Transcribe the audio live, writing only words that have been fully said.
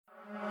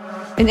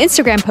An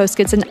Instagram post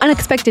gets an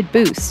unexpected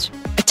boost.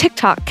 A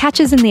TikTok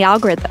catches in the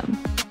algorithm.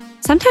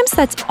 Sometimes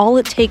that's all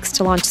it takes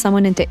to launch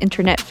someone into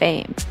internet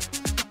fame.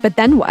 But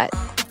then what?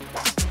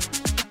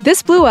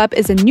 This Blew Up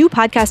is a new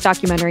podcast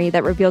documentary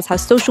that reveals how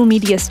social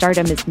media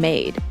stardom is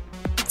made.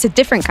 It's a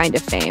different kind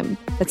of fame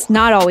that's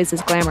not always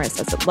as glamorous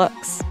as it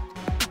looks.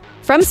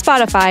 From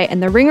Spotify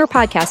and the Ringer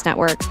Podcast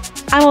Network,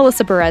 I'm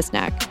Alyssa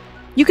Bereznek.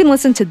 You can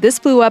listen to This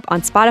Blew Up on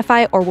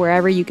Spotify or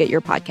wherever you get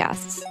your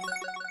podcasts.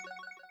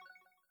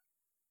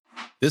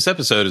 This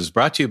episode is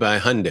brought to you by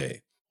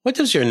Hyundai. What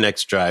does your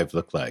next drive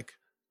look like?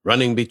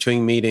 Running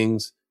between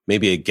meetings?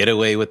 Maybe a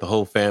getaway with the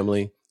whole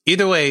family?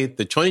 Either way,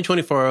 the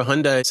 2024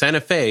 Hyundai Santa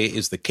Fe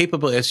is the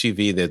capable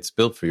SUV that's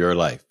built for your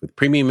life, with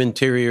premium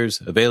interiors,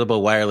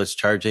 available wireless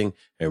charging,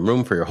 and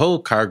room for your whole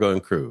cargo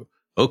and crew.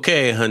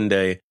 Okay,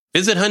 Hyundai.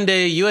 Visit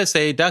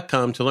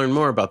HyundaiUSA.com to learn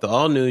more about the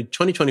all-new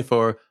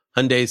 2024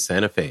 Hyundai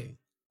Santa Fe.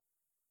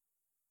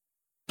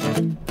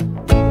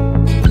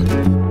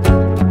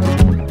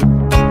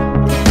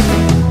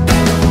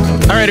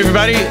 All right,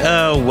 everybody,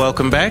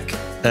 welcome back.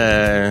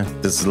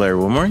 This is Larry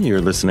Wilmore.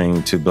 You're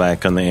listening to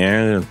Black on the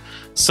Air.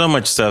 So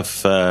much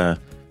stuff going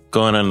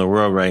on in the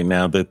world right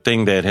now. The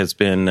thing that has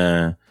been,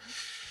 right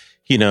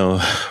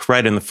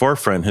in the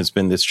forefront has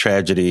been this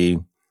tragedy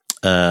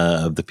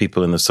of the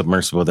people in the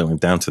submersible that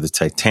went down to the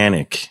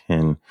Titanic.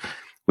 And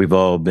we've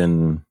all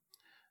been,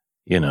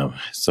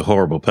 it's a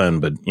horrible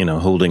pun, but,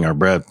 holding our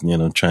breath,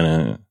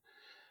 trying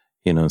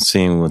to,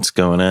 seeing what's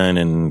going on.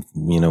 And,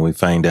 we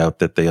find out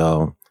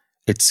that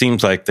it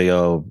seems like they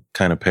all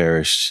kind of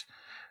perished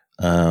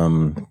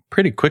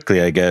pretty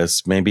quickly, I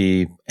guess,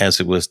 maybe as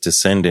it was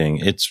descending.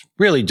 It's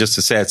really just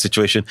a sad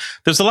situation.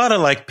 There's a lot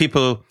of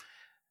people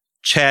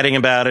chatting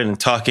about it and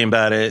talking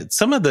about it.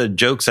 Some of the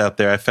jokes out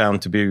there I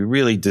found to be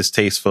really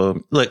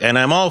distasteful. Look, and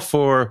I'm all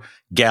for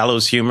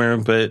gallows humor,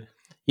 but,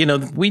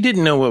 we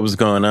didn't know what was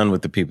going on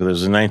with the people.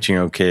 There's a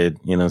 19-year-old kid,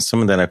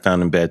 some of that I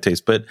found in bad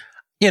taste. But,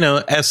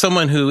 as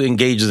someone who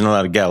engages in a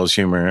lot of gallows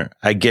humor,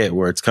 I get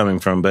where it's coming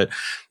from. But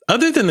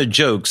other than the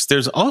jokes,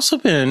 there's also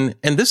been,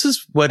 and this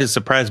is what has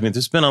surprised me,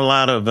 there's been a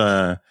lot of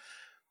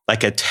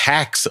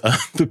attacks on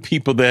the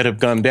people that have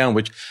gone down,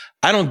 which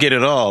I don't get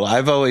at all.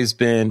 I've always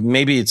been,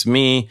 maybe it's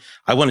me,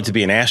 I wanted to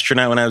be an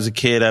astronaut when I was a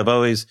kid. I've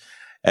always,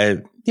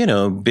 been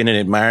an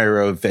admirer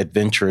of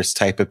adventurous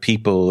type of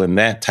people and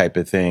that type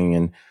of thing.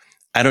 And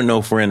I don't know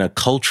if we're in a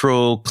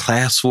cultural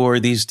class war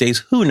these days.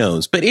 Who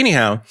knows? But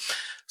anyhow,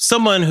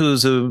 someone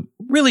who's a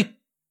really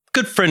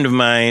good friend of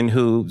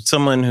mine,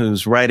 someone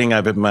whose writing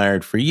I've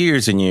admired for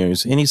years and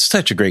years, and he's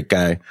such a great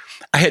guy.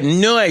 I had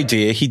no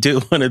idea he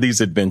did one of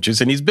these adventures,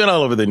 and he's been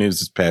all over the news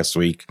this past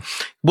week.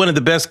 One of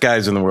the best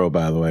guys in the world,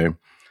 by the way.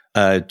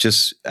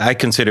 I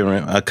consider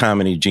him a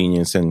comedy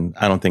genius, and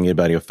I don't think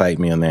anybody will fight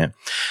me on that.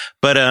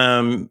 But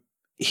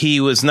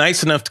he was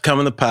nice enough to come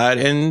on the pod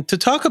and to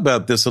talk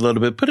about this a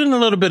little bit, put in a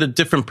little bit of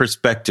different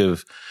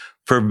perspective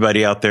for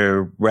everybody out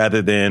there,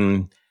 rather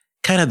than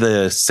kind of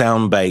the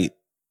soundbite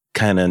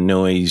kind of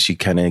noise you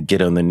kind of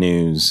get on the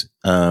news.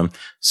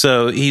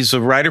 So he's a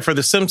writer for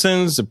The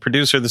Simpsons, a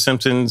producer of The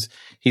Simpsons.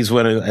 He's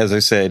as I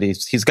said,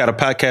 he's got a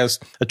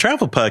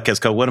travel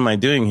podcast called What Am I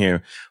Doing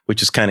Here,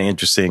 which is kind of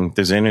interesting.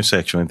 There's an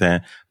intersection with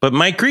that. But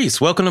Mike Reiss,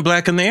 welcome to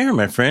Black on the Air,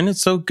 my friend.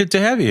 It's so good to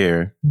have you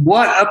here.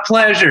 What a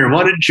pleasure.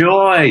 What a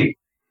joy.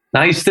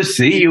 Nice to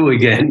see you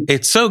again.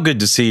 It's so good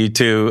to see you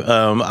too.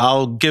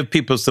 I'll give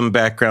people some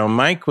background.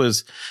 Mike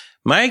Reiss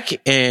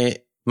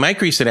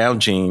and Al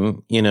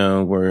Jean,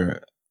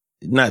 were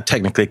not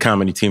technically a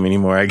comedy team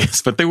anymore, I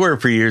guess, but they were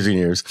for years and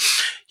years,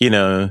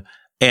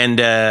 and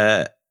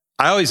I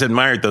always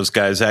admired those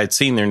guys. I had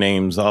seen their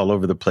names all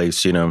over the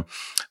place,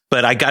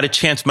 but I got a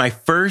chance. My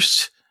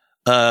first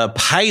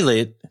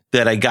pilot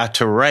that I got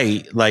to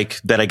write,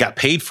 that I got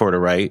paid for to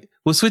write,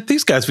 was with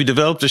these guys. We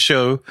developed a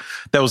show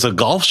that was a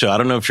golf show. I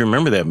don't know if you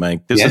remember that,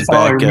 Mike. Yes,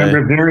 I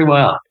remember very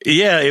well.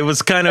 Yeah, it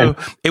was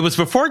it was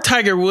before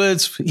Tiger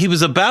Woods. He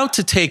was about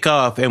to take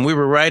off, and we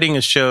were writing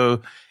a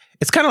show.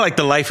 It's kind of like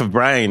The Life of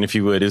Brian, if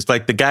you would. It's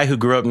like the guy who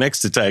grew up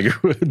next to Tiger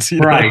Woods.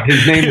 Right.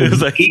 His name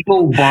was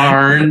Eagle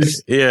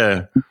Barnes.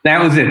 Yeah.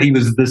 That was it. He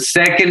was the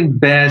second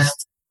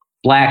best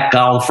black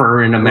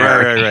golfer in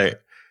America. Right.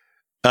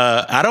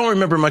 I don't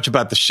remember much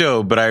about the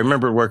show, but I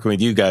remember working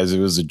with you guys. It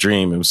was a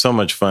dream. It was so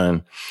much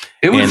fun.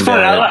 It was fun.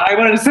 I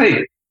want to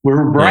say,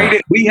 we're right. Yeah.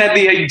 We had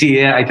the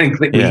idea. I think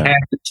that we had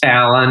the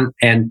talent,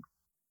 and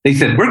they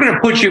said, we're going to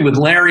put you with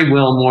Larry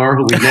Wilmore,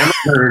 who we've never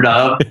heard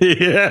of.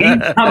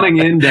 He's coming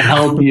in to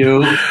help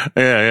you.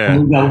 Yeah.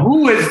 And we go,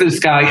 who is this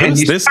guy? Who's and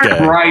you this start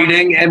guy?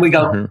 Writing, and we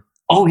go,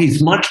 oh,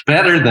 he's much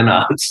better than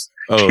us.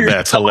 Oh,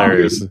 that's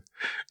hilarious.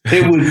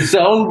 It was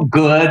so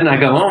good. And I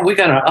go, oh, we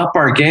got to up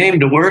our game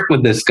to work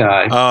with this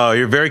guy. Oh,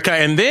 you're very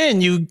kind. And then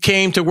you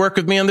came to work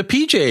with me on the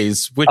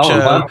PJs, which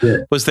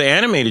was the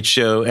animated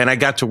show. And I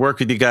got to work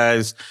with you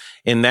guys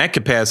in that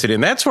capacity.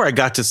 And that's where I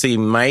got to see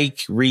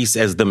Mike Reiss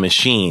as the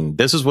machine.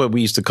 This is what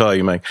we used to call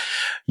you, Mike.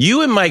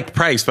 You and Mike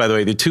Price, by the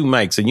way, the two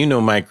Mikes, and you know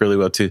Mike really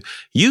well too.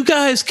 You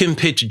guys can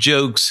pitch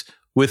jokes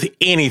with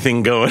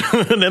anything going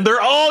on, and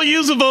they're all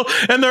usable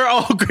and they're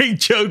all great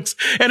jokes.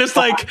 And it's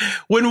like,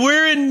 when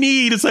we're in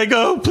need, it's like,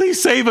 oh,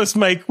 please save us,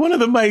 Mike. One of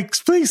the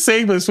Mikes, please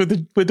save us with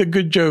a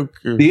good joke.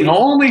 The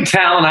only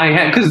talent I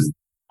had, because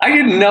I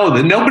didn't know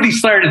that, nobody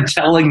started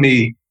telling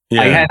me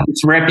I had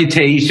this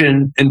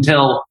reputation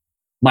until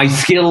my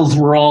skills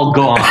were all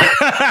gone.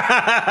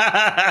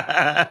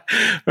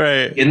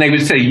 Right. And they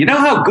would say, you know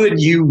how good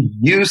you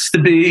used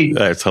to be?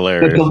 That's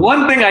hilarious. But the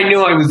one thing I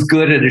knew I was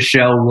good at a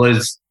show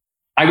was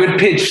I would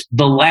pitch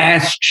the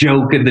last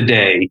joke of the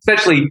day,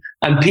 especially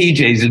on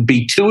PJs. It'd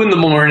be 2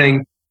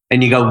 a.m.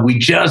 and you go, we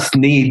just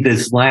need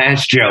this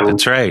last joke.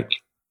 That's right.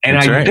 And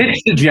I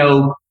pitch the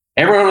joke.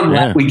 Everyone would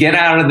laugh. We get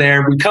out of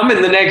there. We come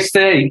in the next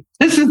day.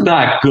 This is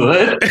not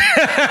good.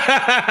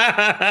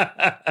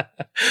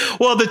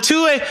 Well, the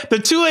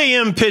 2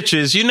 a.m.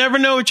 pitches, you never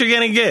know what you're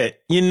going to get.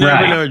 You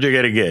never know what you're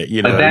going to get.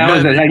 You know, but that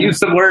was it. I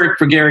used to work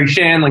for Gary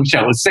Shandling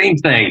show. The same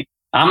thing.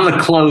 I'm the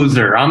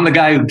closer. I'm the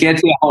guy who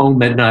gets you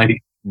home at night.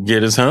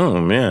 Get us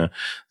home. Yeah.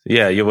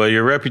 Yeah. Well,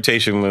 your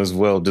reputation was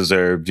well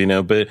deserved, you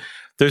know, but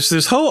there's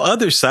this whole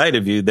other side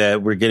of you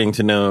that we're getting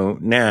to know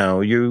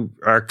now. You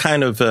are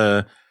kind of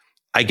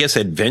I guess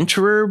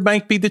adventurer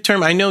might be the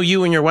term. I know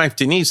you and your wife,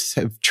 Denise,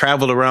 have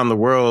traveled around the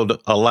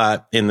world a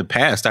lot in the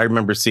past. I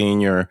remember seeing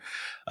you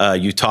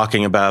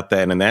talking about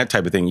that and that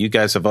type of thing. You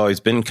guys have always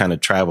been kind of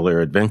traveler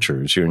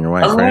adventurers, you and your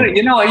wife, right?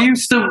 You know, I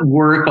used to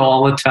work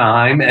all the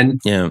time. And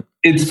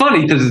it's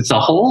funny because it's a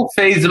whole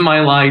phase of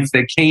my life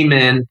that came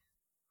in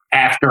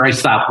after I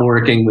stopped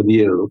working with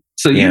you.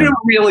 So you don't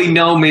really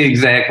know me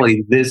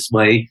exactly this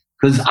way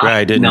because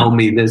I know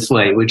me this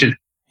way, which is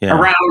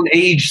around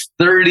age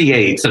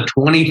 38, so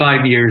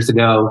 25 years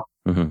ago.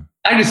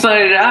 I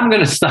decided I'm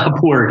going to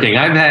stop working.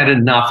 I've had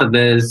enough of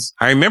this.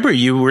 I remember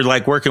you were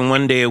like working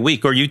 1 day a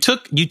week, or you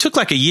took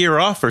like a year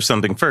off or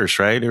something first,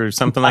 right? Or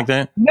something like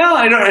that? No,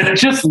 I don't. It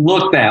just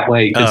looked that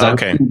way because I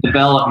was in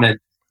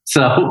development.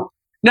 So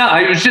no,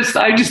 I just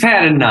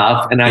had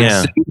enough, and I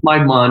saved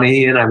my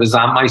money, and I was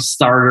on my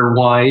starter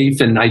wife,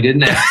 and I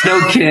didn't have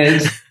no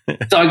kids.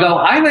 So I go,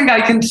 I think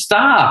I can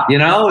stop, you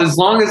know, as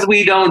long as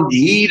we don't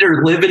eat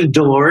or live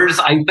indoors,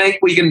 I think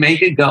we can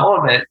make a go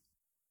of it.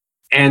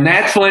 And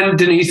that's when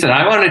Denise said,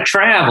 I want to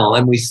travel.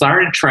 And we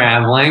started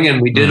traveling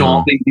and we did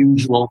all the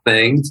usual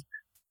things.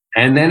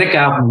 And then it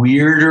got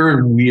weirder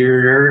and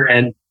weirder.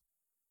 And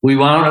we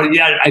wound up,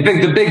 I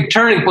think the big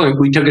turning point,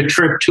 we took a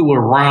trip to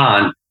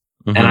Iran.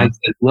 And I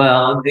said,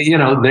 well, you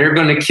know, they're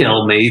going to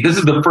kill me. This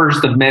is the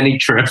first of many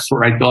trips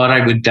where I thought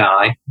I would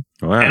die.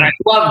 Wow. And I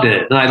loved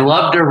it. And I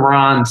loved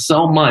Iran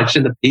so much.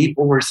 And the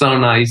people were so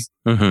nice.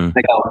 I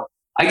go,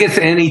 I guess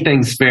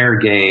anything's fair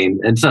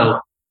game. And so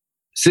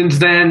since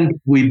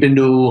then, we've been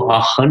to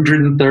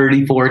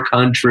 134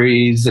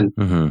 countries and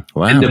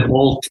into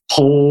both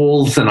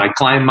poles. And I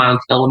climbed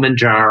Mount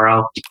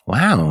Kilimanjaro.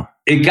 Wow.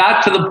 It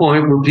got to the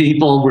point where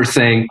people were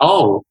saying,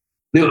 oh,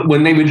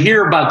 when they would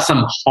hear about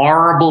some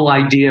horrible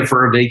idea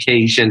for a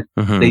vacation,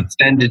 they'd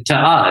send it to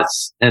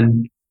us.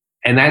 And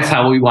that's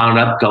how we wound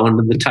up going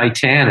to the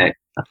Titanic.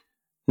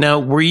 Now,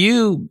 were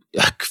you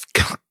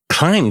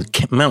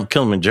climbed Mount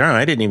Kilimanjaro?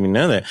 I didn't even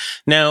know that.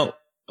 Now,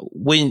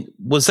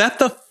 was that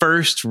the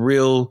first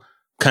real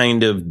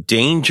kind of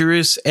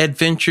dangerous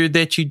adventure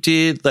that you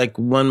did? Like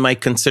one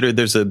might consider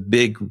there's a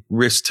big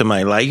risk to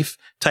my life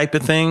type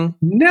of thing?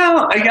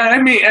 No,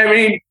 I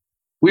mean,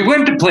 we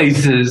went to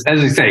places, as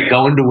I say,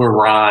 going to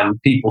Iran,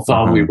 people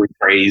thought we were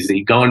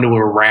crazy. Going to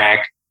Iraq,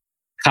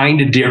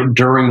 kind of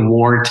during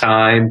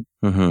wartime,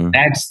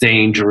 that's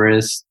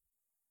dangerous.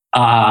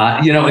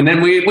 You know, and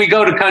then we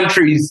go to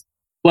countries.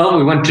 Well,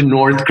 we went to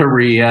North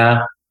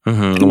Korea.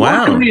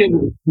 Wow.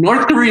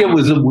 North Korea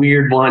was a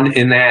weird one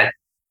in that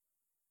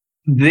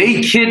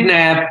they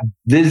kidnap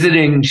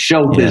visiting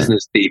show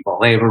business people.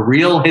 They have a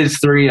real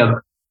history of,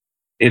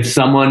 if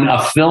a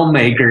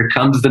filmmaker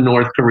comes to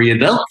North Korea,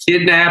 they'll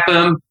kidnap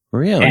him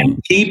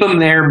and keep him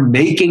there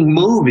making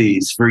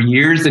movies for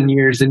years and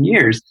years and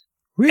years.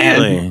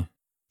 Really?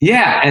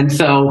 And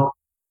so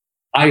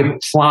I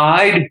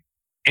applied,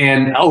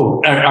 and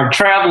our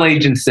travel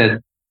agent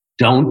said,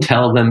 don't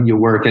tell them you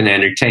work in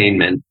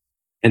entertainment.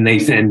 And they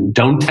said,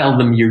 don't tell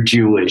them you're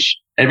Jewish.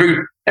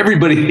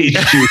 Everybody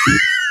hates Jews.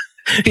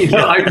 You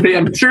know,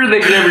 I'm sure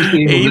they've never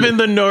seen even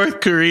the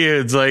North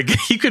Koreans.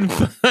 Like, you can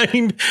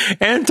find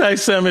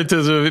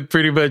anti-Semitism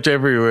pretty much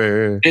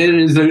everywhere.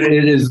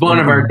 It is one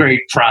of our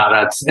great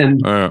products,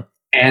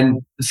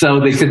 and so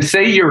they said,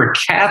 say you're a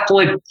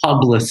Catholic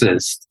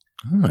publicist.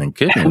 Oh my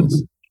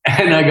goodness!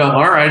 And I go,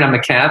 all right, I'm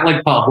a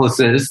Catholic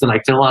publicist, and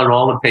I fill out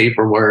all the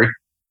paperwork,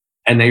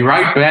 and they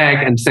write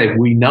back and say,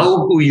 we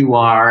know who you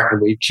are,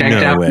 and we've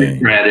checked out your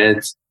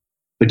credits.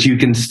 But you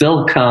can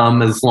still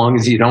come as long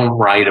as you don't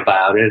write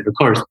about it. Of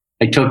course,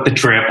 I took the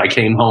trip. I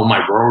came home. I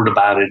wrote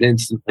about it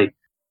instantly.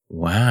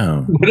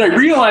 Wow. But I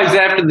realized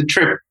after the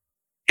trip,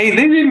 hey,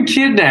 they didn't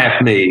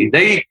kidnap me.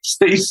 They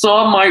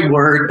saw my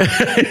work.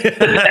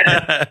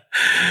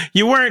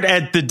 You weren't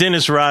at the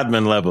Dennis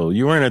Rodman level.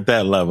 You weren't at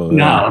that level.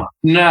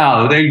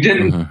 No, they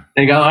didn't.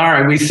 They go, all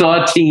right, we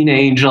saw Teen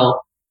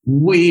Angel.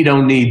 we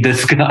don't need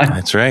this guy.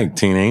 That's right.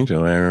 Teen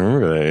Angel. I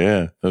remember that.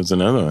 Yeah. That was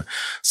another one.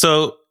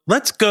 So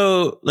let's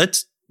talk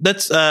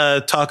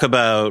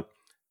about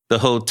the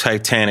whole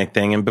Titanic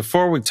thing. And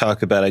before we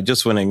talk about it, I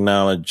just want to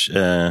acknowledge,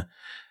 real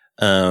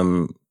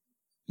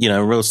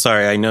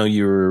sorry. I know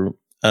you were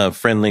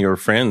friendly or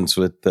friends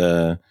with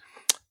the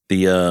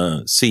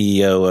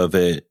CEO of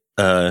it.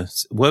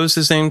 What was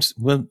his name?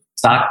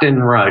 Stockton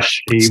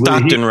Rush. Right.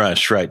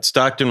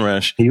 Stockton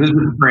Rush. He was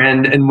a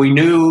friend, and we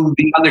knew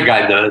the other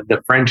guy,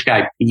 the French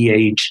guy,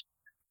 PH,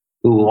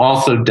 who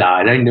also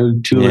died. I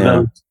knew two of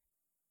those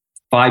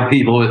 5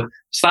 people.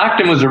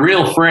 Stockton was a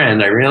real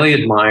friend. I really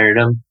admired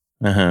him.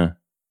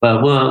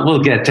 But we'll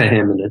get to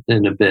him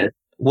in a bit.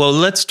 Well,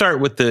 let's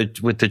start with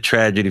the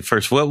tragedy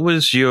first. What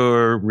was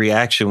your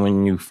reaction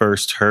when you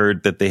first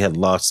heard that they had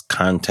lost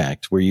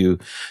contact? Were you,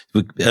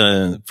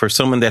 for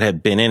someone that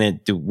had been in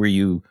it, were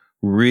you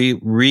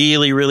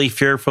really, really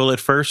fearful at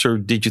first, or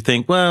did you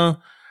think,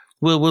 well,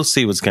 we'll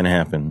see what's going to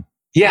happen?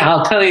 Yeah,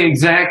 I'll tell you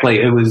exactly.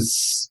 It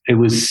was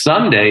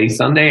Sunday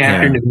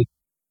afternoon,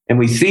 and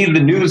we see the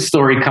news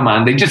story come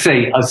on. They just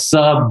say a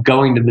sub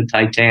going to the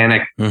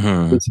Titanic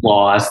was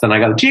lost, and I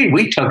go, gee,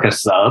 we took a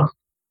sub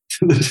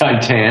to the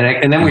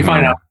Titanic, and then we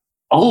find out,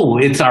 oh,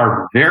 it's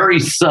our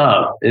very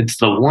sub. It's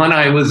the one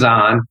I was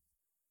on,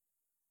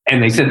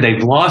 and they said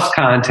they've lost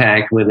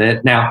contact with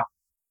it. Now,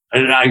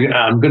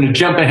 I'm going to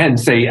jump ahead and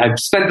say I've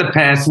spent the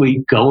past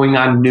week going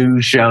on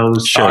news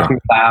shows, talking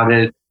about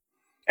it,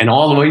 and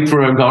all the way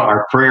through,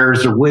 our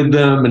prayers are with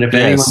them, and if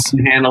anyone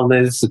can handle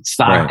this, it's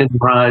Stockton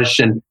Rush.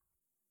 And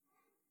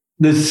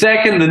the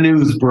second the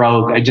news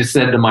broke, I just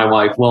said to my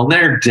wife, well,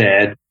 they're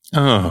dead.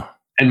 Oh.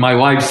 And my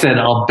wife said,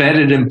 I'll bet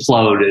it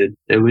imploded.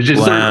 It was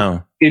just sort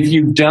of, if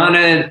you've done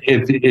it,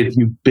 if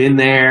you've been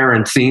there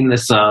and seen the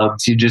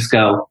subs, you just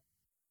go,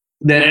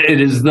 that it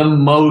is the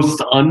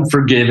most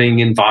unforgiving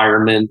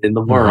environment in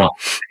the world.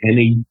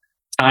 Any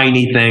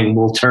tiny thing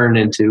will turn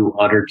into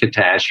utter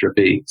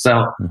catastrophe.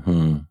 So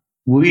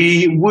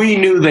we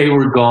knew they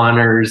were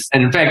goners.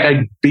 And in fact,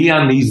 I'd be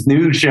on these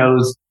news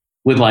shows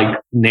with like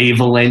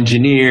naval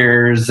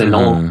engineers and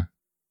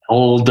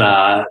old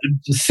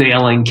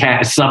sailing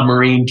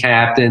submarine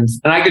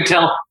captains, and I could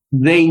tell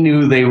they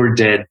knew they were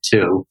dead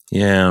too.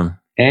 Yeah,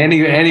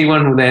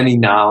 anyone with any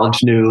knowledge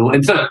knew.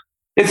 And so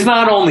it's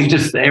not only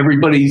just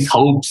everybody's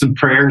hopes and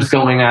prayers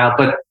going out,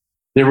 but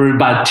there were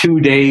about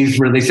 2 days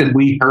where they said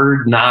we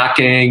heard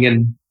knocking,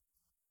 and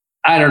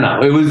I don't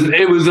know. It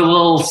was a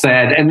little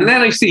sad. And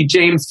then I see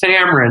James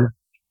Cameron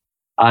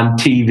on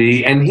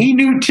TV, and he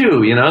knew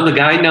too. The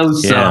guy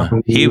knows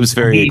something. He was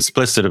very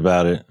explicit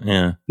about it.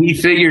 Yeah, he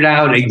figured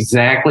out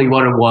exactly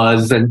what it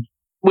was, and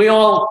we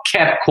all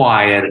kept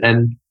quiet.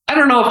 And I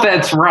don't know if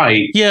that's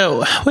right.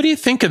 Yeah, what do you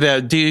think of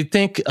that? Do you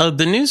think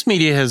the news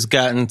media has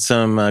gotten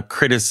some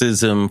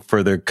criticism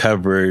for their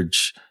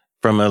coverage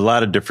from a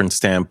lot of different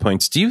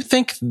standpoints? Do you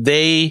think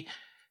they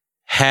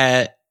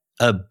had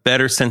a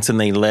better sense than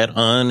they let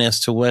on as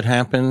to what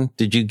happened?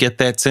 Did you get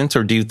that sense,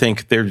 or do you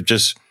think they're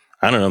just,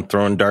 I don't know,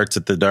 throwing darts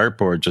at the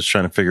dartboard, just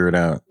trying to figure it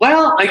out?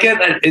 Well, I get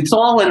that. It's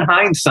all in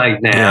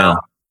hindsight now. Yeah.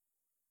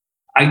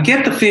 I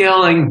get the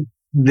feeling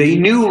they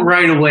knew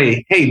right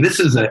away, hey, this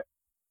is a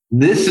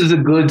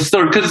good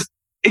story. Because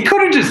it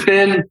could have just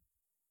been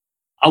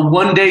a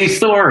one-day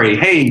story.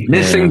 Hey,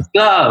 missing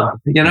sub,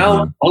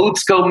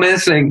 boats go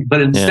missing.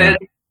 But instead,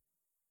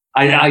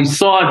 I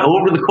saw it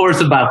over the course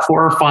of about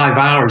 4 or 5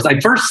 hours. I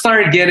first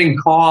started getting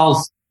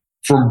calls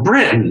from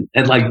Britain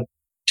at like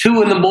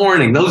 2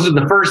 a.m. Those are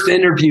the first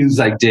interviews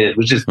I did,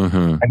 which is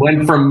I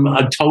went from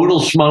a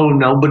total schmo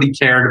nobody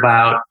cared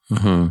about.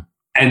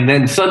 And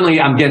then suddenly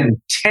I'm getting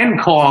 10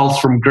 calls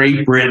from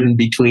Great Britain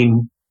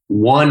between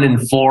 1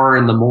 and 4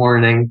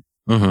 a.m.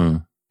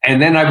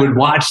 And then I would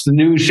watch the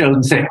news shows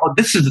and say, oh,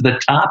 this is the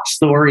top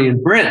story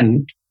in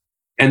Britain.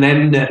 And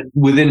then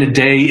within a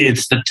day,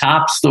 it's the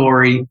top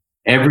story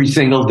every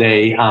single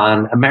day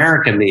on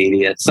American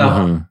media.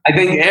 So I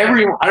think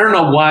I don't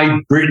know why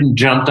Britain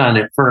jumped on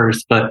it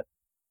first, but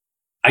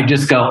I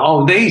just go,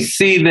 oh, they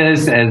see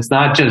this as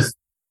not just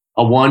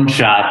a one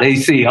shot. They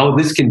see, oh,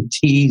 this can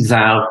tease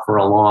out for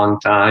a long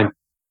time.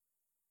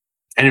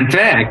 And in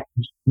fact,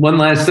 one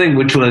last thing,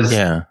 which was,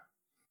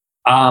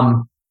 I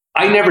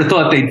never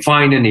thought they'd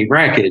find any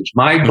wreckage.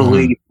 My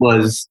belief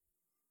was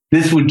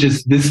this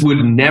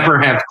would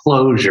never have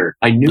closure.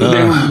 I knew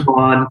they were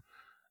gone.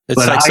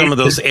 It's like some of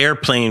those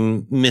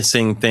airplane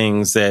missing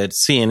things that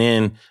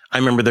CNN, I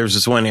remember there was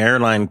this one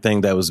airline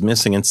thing that was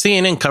missing, and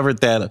CNN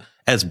covered that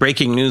as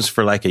breaking news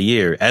for like a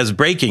year, as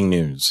breaking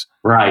news.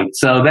 Right.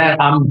 So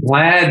that I'm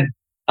glad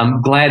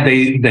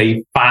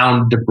they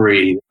found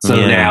debris. So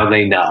now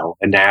they know.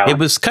 And now it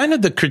was kind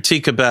of the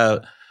critique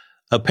about,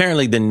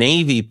 apparently the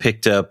Navy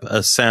picked up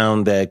a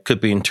sound that could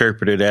be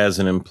interpreted as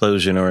an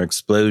implosion or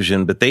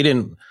explosion, but they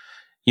didn't,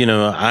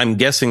 I'm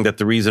guessing that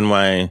the reason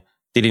why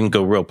they didn't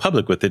go real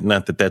public with it,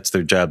 not that that's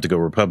their job to go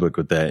real public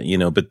with that,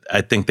 but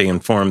I think they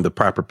informed the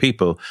proper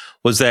people,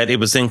 was that it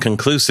was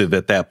inconclusive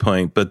at that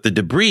point. But the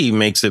debris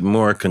makes it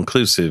more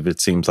conclusive,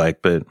 it seems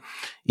like. But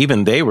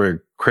even they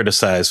were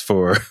criticized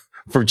for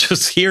for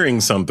just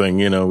hearing something,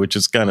 which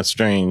is kind of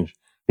strange.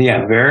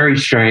 Yeah, very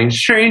strange.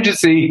 Strange to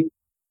see.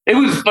 It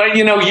was, but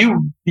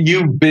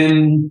you've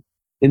been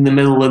in the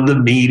middle of the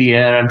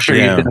media. I'm sure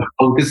you've been a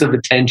focus of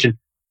attention.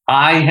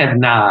 I have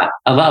not.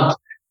 I'll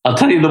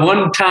tell you, the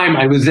one time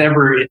I was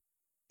ever,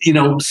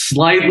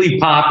 slightly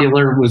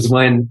popular was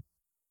when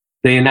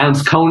they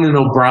announced Conan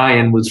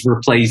O'Brien was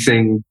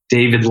replacing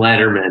David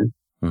Letterman.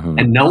 Mm-hmm.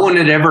 And no one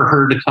had ever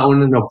heard of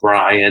Conan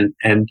O'Brien.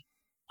 And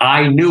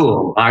I knew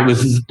him. I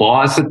was his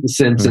boss at The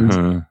Simpsons.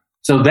 Mm-hmm.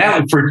 So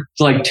that for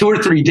like 2 or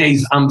 3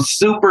 days, I'm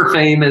super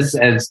famous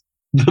as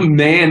the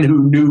man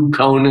who knew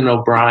Conan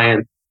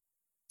O'Brien.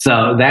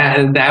 So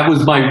that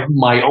was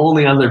my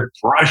only other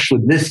brush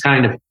with this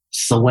kind of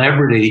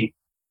celebrity.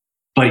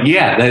 But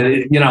yeah,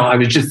 I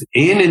was just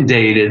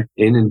inundated.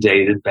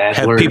 Bad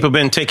Have word. People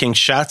been taking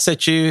shots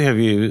at you? Have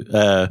you?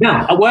 No.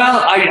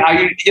 Well,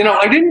 I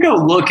didn't go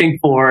looking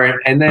for it,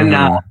 and then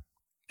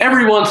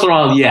every once in a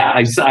while,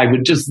 I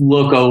would just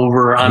look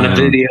over on a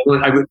video.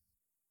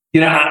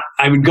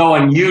 I would go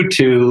on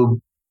YouTube,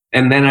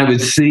 and then I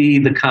would see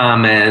the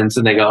comments,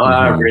 and they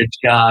go, rich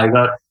guy.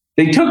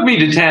 They took me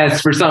to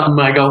task for something.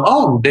 I go,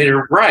 oh,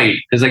 they're right,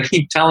 because I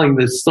keep telling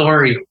this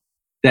story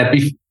that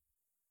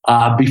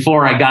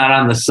before I got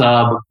on the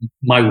sub,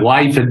 my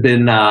wife had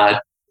been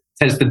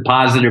tested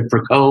positive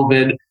for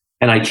COVID,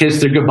 and I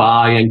kissed her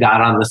goodbye and got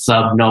on the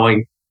sub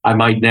knowing I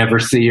might never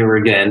see her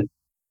again.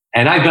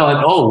 And I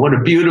thought, oh, what a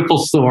beautiful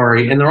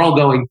story. And they're all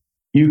going,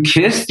 you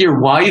kissed your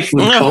wife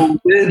with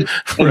COVID,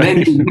 and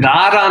then you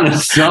got on a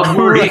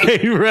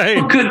submarine?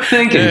 Right. Good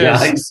thinking,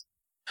 guys.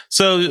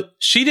 So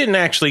she didn't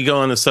actually go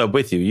on the sub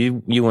with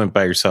you. You went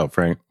by yourself,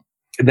 right?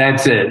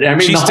 That's it. I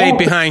mean, she stayed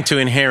behind to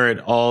inherit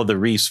all the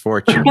Reiss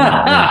fortune.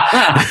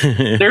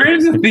 There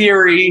is a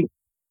theory,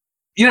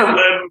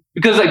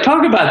 because I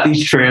talk about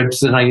these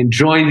trips and I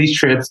enjoy these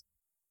trips.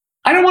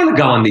 I don't want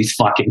to go on these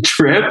fucking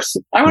trips.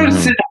 I want to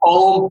sit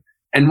home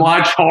and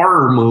watch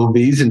horror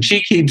movies, and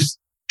she keeps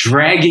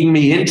dragging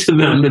me into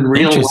them in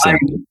real life.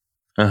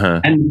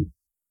 And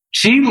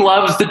she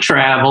loves to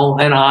travel,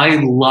 and I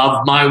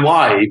love my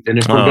wife. And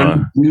if we're going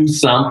to do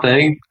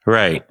something,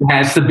 right, it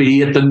has to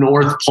be at the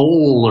North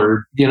Pole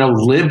or,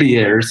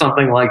 Libya or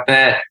something like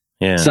that.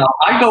 Yeah. So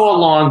I go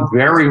along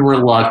very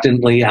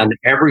reluctantly on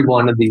every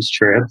one of these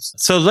trips.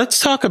 So let's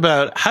talk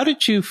about, how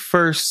did you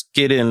first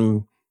get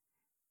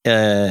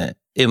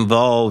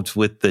involved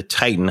with the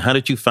Titan? How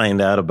did you find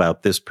out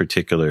about this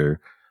particular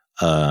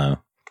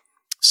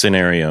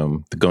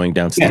scenario, going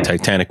down to the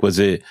Titanic? Was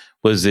it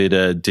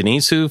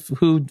Denise who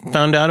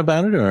found out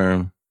about it,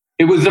 or?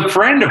 It was a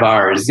friend of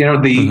ours.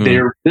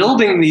 They're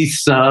building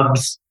these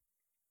subs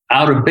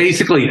out of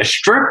basically a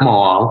strip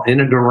mall in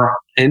a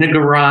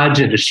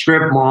garage at a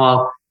strip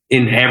mall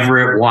in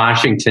Everett,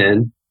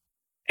 Washington.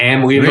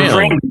 And we have a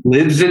friend who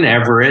lives in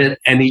Everett,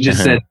 and he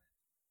just said,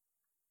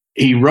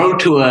 he wrote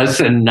to us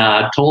and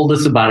told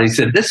us about it. He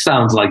said, this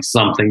sounds like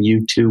something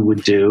you two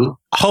would do.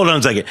 Hold on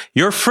a second.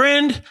 Your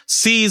friend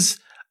sees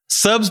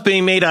subs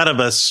being made out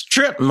of a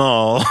strip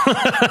mall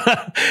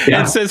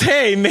and says,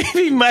 hey,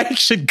 maybe Mike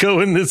should go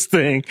in this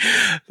thing.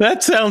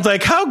 That sounds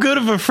like, how good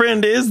of a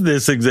friend is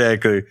this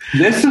exactly?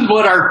 This is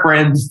what our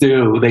friends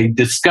do. They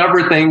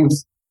discover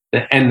things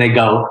and they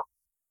go,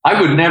 I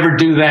would never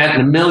do that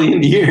in a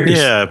million years.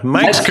 Yeah,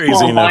 Mike's That's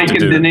crazy enough Mike to and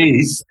do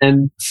Denise.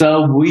 And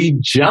so we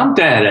jumped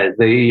at it.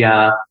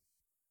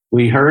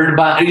 We heard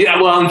about it.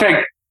 Yeah, well, in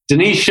fact,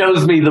 Denise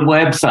shows me the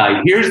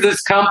website. Here's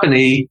this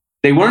company.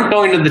 They weren't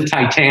going to the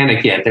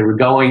Titanic yet. They were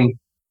going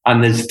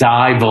on this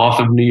dive off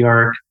of New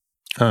York.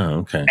 Oh,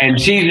 okay.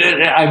 And she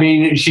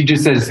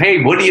just says,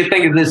 hey, what do you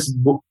think of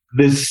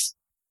this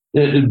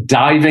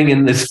diving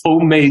in this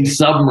homemade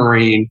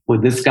submarine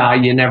with this guy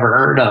you never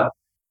heard of?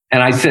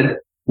 And I said,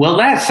 well,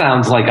 that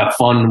sounds like a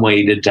fun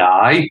way to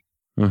die.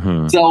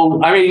 Mm-hmm.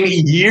 So,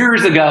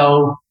 years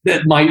ago,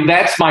 that's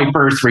my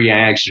first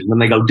reaction when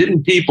they go,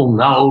 didn't people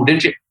know?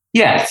 Didn't you?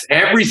 Yes,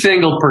 every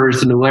single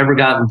person who ever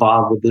got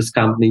involved with this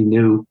company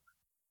knew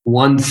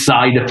one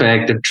side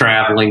effect of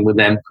traveling with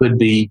them could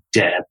be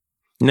death.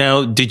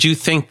 Now, did you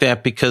think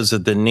that because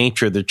of the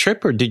nature of the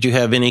trip, or did you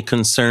have any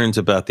concerns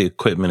about the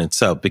equipment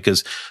itself?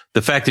 Because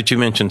the fact that you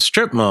mentioned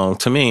strip mall,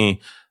 to me,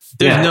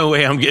 there's no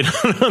way I'm getting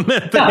on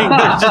that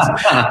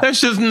thing.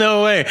 There's just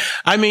no way.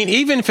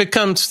 Even if it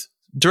comes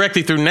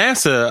directly through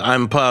NASA,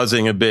 I'm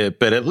pausing a bit,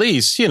 but at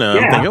least,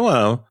 I'm thinking,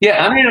 well.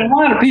 Yeah, a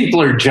lot of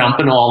people are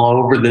jumping all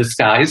over this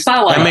guy. It's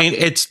not like.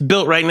 It's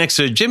built right next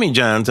to Jimmy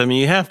John's.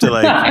 You have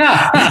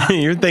to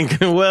you're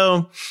thinking,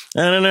 well,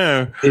 I don't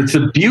know. It's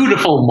a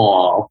beautiful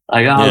mall.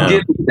 I'll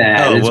give you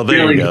that. Oh, well,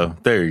 there you go.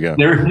 There you go.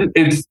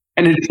 It's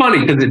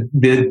funny because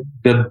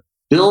the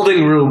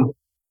building room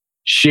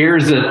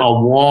shares a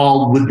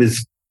wall with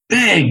this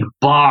big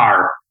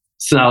bar.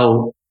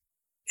 So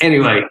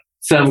anyway,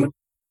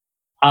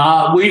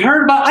 we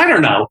heard about, I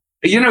don't know,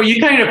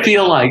 you kind of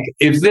feel like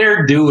if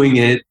they're doing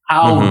it,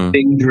 how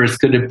dangerous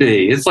could it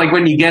be? It's like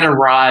when you get a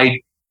ride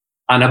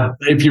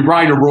if you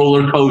ride a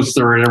roller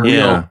coaster in a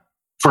real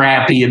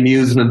crappy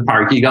amusement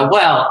park, you go,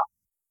 well,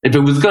 if it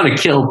was going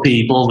to kill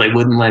people, they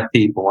wouldn't let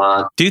people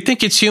on. Do you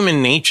think it's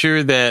human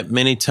nature that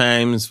many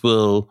times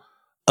we'll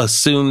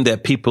assume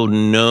that people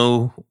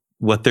know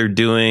what they're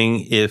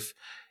doing if,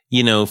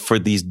 for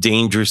these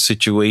dangerous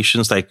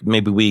situations, like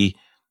maybe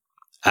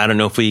I don't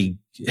know if we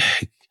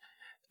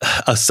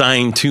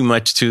assign too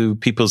much to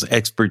people's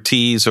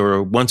expertise,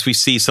 or once we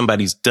see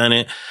somebody's done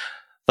it,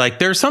 like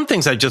there are some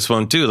things I just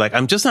won't do. Like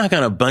I'm just not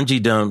going to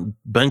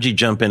bungee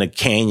jump in a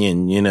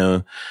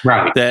canyon,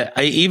 right. That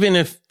even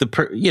if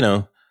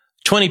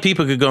 20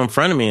 people could go in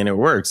front of me and it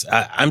works.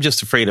 I'm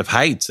just afraid of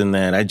heights and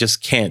that I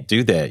just can't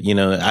do that.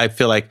 I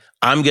feel like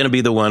I'm going to be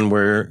the one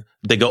where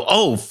they go,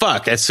 oh,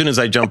 fuck, as soon as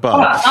I jump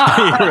off.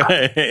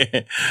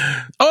 Right.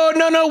 Oh,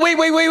 no, wait.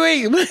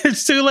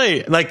 It's too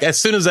late. Like as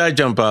soon as I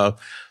jump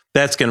off,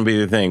 that's going to be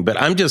the thing. But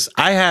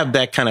I have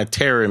that kind of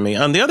terror in me.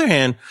 On the other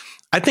hand,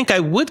 I think I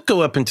would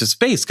go up into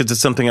space because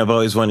it's something I've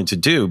always wanted to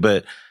do,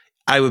 but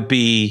I would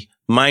be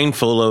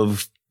mindful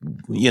of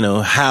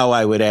how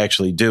I would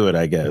actually do it,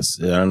 I guess.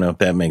 I don't know if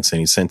that makes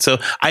any sense. So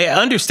I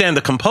understand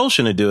the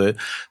compulsion to do it,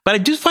 but I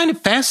do find it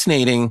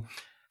fascinating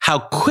how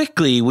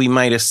quickly we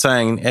might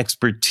assign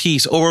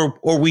expertise or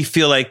we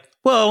feel like,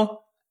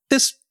 well,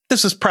 this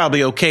is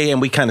probably okay.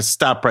 And we kind of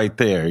stop right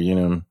there,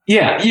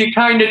 Yeah. You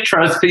kind of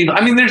trust people.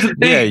 I mean, there's a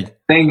big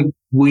thing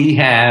we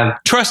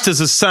have. Trust is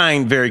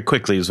assigned very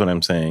quickly is what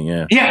I'm saying.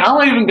 Yeah. Yeah.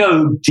 I'll even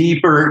go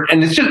deeper.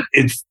 And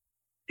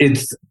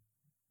it's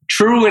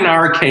true in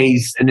our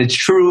case, and it's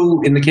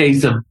true in the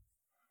case of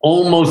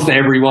almost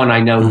everyone I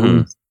know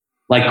who's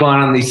like gone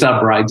on these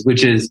sub rides,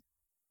 which is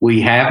we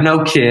have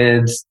no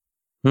kids,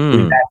 we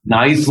have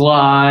nice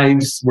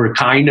lives, we're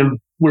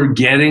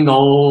getting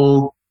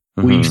old,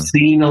 we've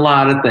seen a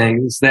lot of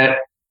things that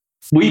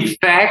we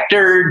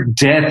factor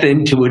death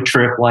into a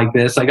trip like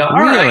this. I go, all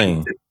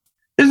right,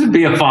 this would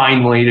be a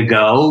fine way to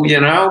go,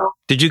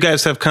 Did you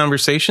guys have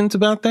conversations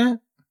about that?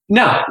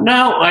 No,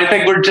 I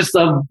think we're just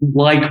of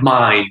like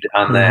mind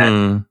on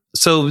that.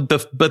 So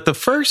the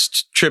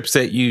first trips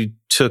that you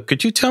took,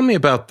 could you tell me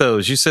about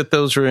those? You said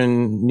those were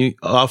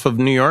off of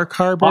New York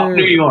Harbor? Off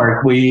New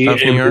York.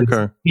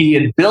 He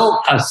had built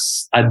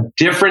a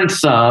different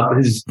sub.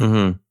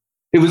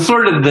 It was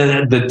sort of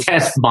the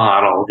test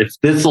model. If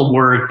this will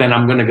work, then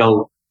I'm going to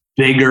go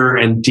bigger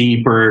and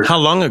deeper. How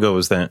long ago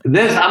was that? I'm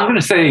going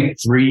to say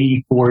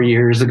 3-4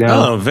 years ago.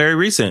 Oh, very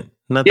recent.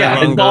 Not that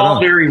long it's ago. all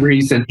very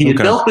recent. He had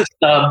built this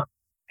sub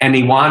and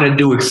he wanted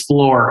to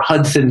explore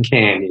Hudson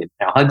Canyon.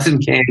 Now, Hudson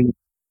Canyon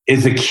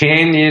is a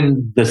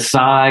canyon the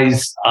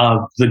size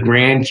of the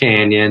Grand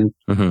Canyon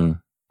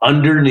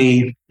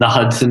underneath the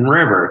Hudson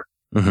River.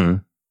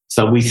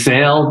 So we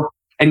sailed,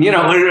 and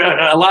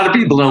a lot of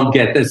people don't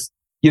get this.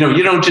 You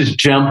don't just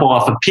jump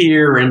off a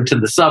pier into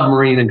the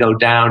submarine and go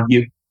down.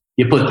 You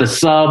put the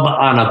sub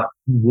on a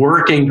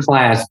working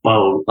class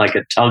boat, like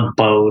a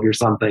tugboat or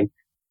something,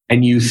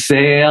 and you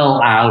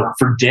sail out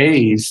for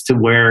days to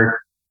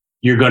where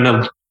you're going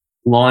to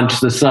launch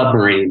the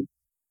submarine.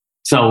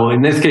 So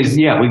in this case,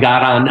 we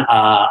got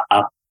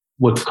on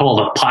what's called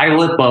a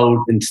pilot boat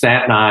in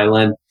Staten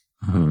Island.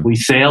 We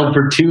sailed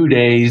for 2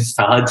 days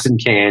to Hudson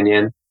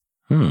Canyon,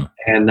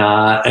 and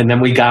then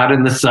we got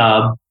in the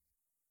sub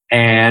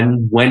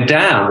and went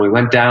down. We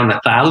went down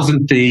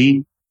 1,000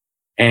 feet,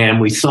 and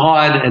we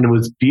saw it, and it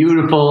was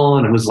beautiful,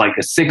 and it was like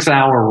a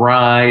 6-hour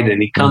ride.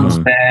 And he comes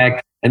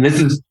back, and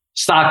this is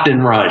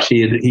Stockton Rush.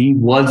 He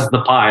was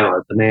the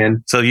pilot, the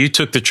man. So you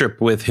took the trip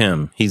with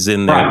him. He's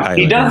in there. Right.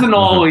 He doesn't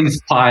always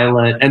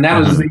pilot. And that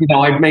was,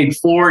 I've made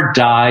 4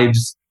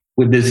 dives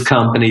with this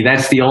company.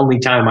 That's the only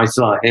time I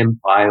saw him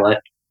pilot.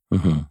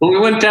 But we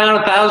went down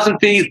 1,000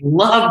 feet,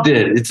 loved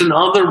it. It's an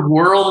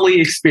otherworldly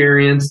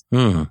experience.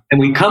 And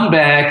we come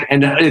back,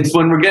 and it's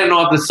when we're getting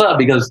off the sub,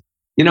 he goes,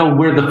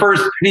 we're the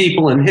first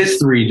people in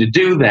history to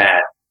do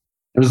that.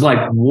 It was like,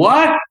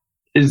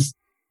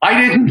 I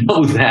didn't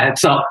know that.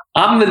 So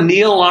I'm the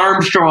Neil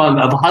Armstrong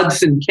of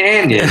Hudson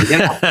Canyon.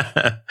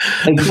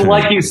 And so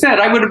like you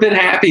said, I would have been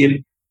happy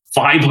if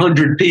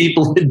 500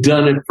 people had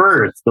done it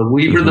first, but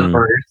we were the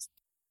first.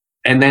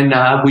 And then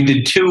we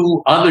did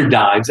 2 other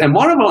dives. And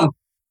one of them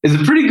is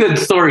a pretty good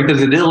story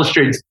because it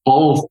illustrates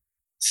both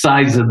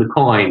sides of the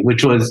coin,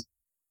 which was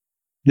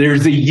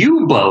there's a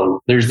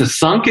U-boat. There's a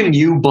sunken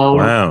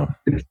U-boat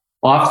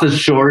off the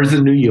shores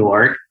of New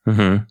York.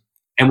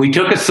 And we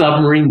took a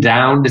submarine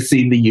down to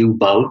see the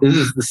U-boat. This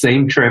is the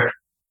same trip.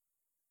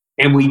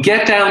 And we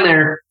get down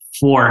there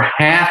for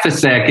half a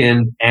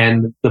second,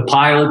 and the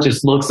pilot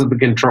just looks at the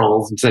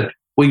controls and said,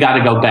 we got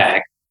to go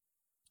back.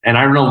 And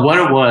I don't know what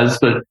it was,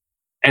 but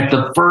at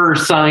the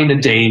first sign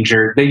of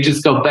danger, they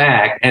just go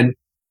back. And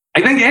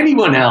I think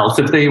anyone else,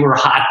 if they were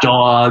hot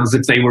dogs,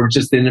 if they were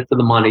just in it for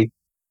the money,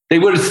 they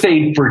would have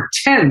stayed for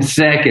 10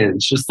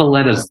 seconds just to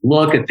let us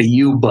look at the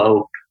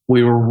U-boat.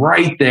 We were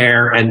right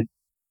there, and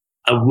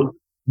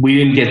we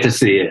didn't get to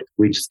see it.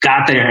 We just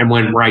got there and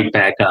went right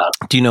back up.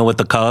 Do you know what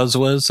the cause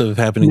was of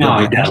having to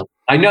go back? No,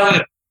 I know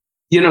that,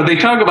 they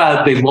talk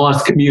about they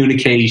lost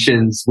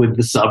communications with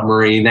the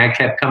submarine. That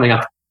kept coming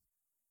up.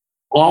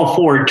 All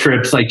 4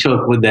 trips I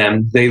took with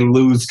them, they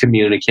lose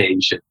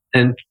communication.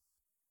 And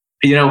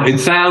it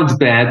sounds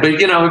bad, but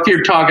if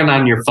you're talking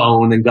on your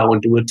phone and go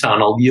into a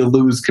tunnel, you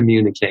lose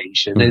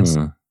communication.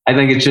 I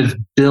think it's just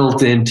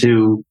built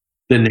into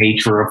the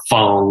nature of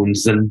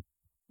phones and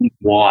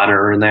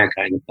water and that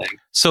kind of thing.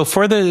 So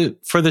for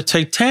the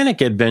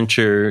Titanic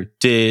adventure,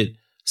 did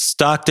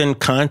Stockton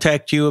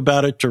contact you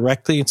about it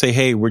directly and say,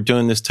 "Hey, we're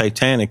doing this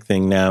Titanic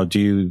thing now. Would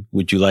you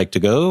like to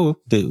go?"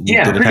 Did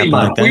pretty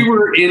much. We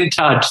were in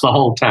touch the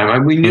whole time. I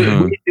mean,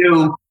 we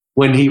knew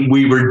when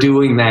we were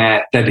doing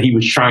that he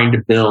was trying to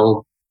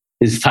build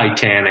his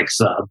Titanic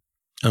sub.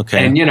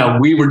 Okay.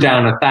 And we were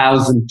down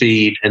 1,000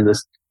 feet, and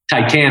this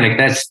Titanic,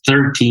 that's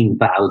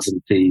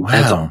 13,000 feet. Wow.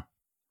 That's a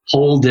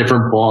whole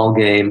different ball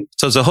game.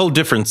 So it's a whole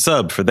different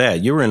sub for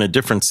that. You were in a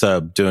different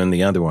sub doing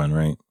the other one,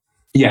 right?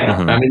 Yeah.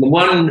 I mean,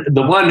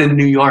 the one in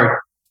New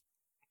York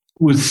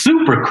was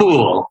super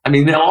cool. I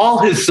mean, all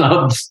his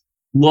subs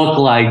look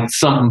like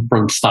something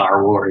from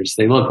Star Wars.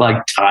 They look like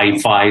TIE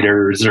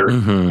fighters or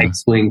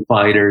X-Wing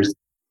fighters.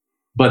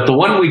 But the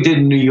one we did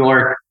in New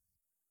York,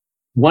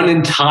 one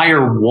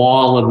entire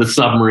wall of the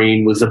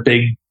submarine was a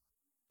big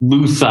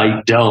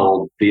lucite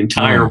dome. The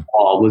entire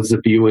wall was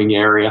the viewing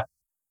area.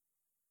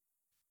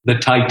 The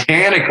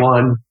Titanic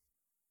one,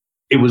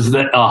 it was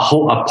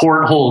a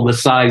porthole the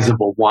size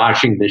of a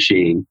washing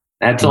machine.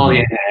 That's all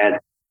you had.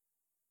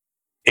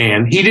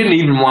 And he didn't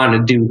even want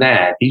to do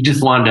that. He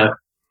just wanted to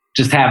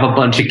just have a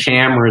bunch of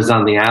cameras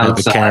on the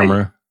outside. Have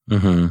a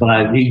camera.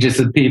 But he just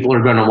said people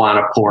are going to want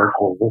a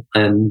porthole.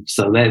 And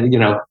so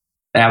that,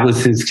 that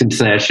was his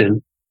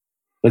concession.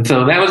 But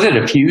so that was it.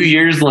 A few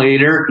years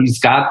later, he's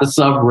got the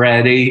sub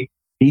ready.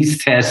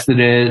 He's tested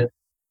it.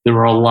 There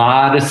were a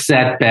lot of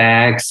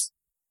setbacks.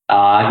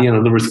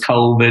 There was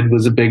COVID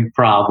was a big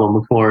problem,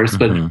 of course,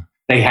 but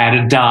they had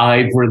a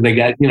dive where they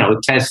got,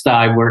 a test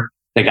dive where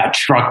they got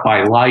struck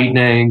by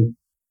lightning.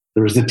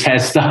 There was a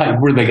test dive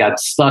where they got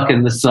stuck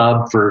in the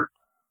sub for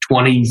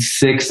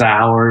 26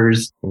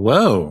 hours.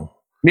 Whoa.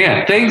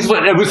 Yeah,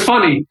 it was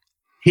funny.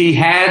 He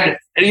had,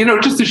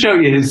 just to show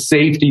you his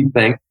safety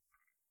thing,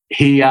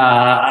 he,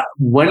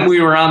 when we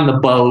were on the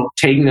boat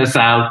taking us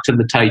out to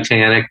the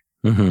Titanic,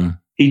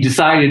 he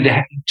decided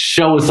to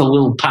show us a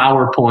little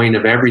PowerPoint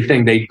of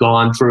everything they'd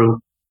gone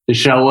through to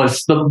show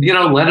us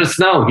let us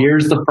know,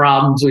 here's the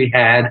problems we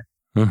had.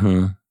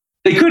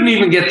 They couldn't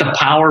even get the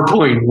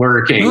PowerPoint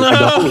working.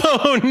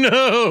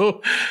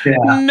 No.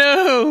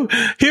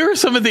 Here are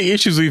some of the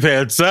issues we've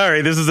had.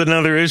 Sorry, this is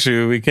another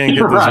issue. We can't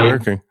get this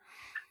working.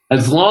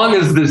 As long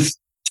as this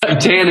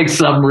Titanic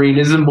submarine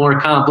isn't more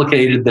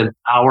complicated than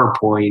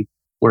PowerPoint,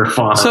 we're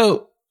fine.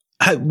 So,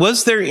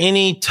 was there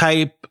any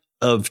type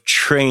of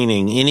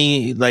training?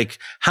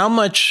 How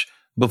much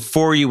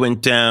before you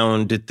went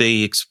down did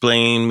they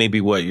explain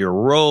maybe what your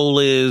role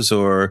is,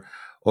 or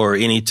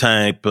any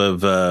type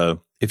of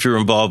if you're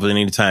involved in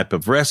any type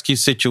of rescue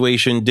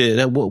situation?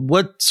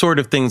 What sort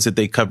of things did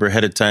they cover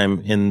ahead of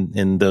time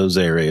in those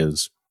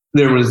areas?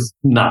 There was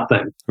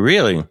nothing.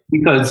 Really?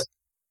 Because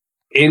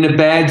in a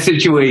bad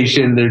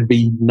situation, there'd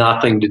be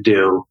nothing to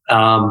do.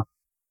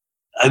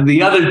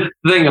 The other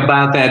thing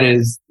about that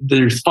is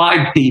there's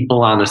 5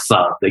 people on a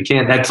sub.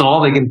 That's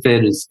all they can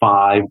fit is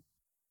 5.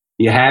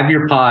 You have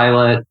your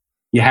pilot,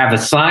 you have a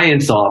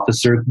science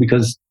officer,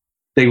 because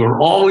they were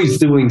always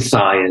doing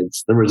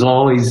science. There was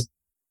always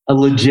a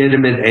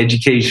legitimate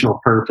educational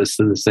purpose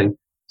to this thing.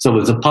 So it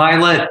was a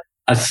pilot,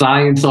 a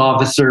science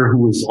officer who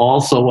was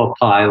also a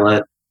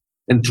pilot,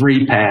 and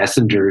 3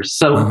 passengers.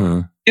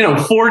 So,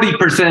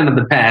 40% of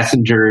the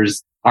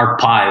passengers are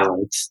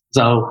pilots.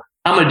 So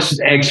how much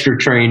extra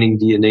training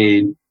do you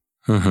need?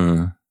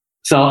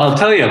 So I'll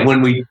tell you,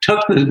 when we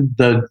took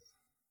the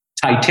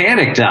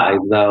Titanic dive,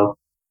 though,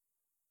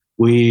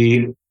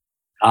 we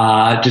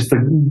just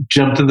to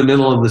jump to the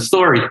middle of the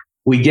story,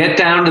 we get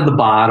down to the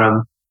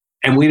bottom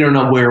and we don't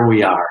know where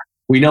we are.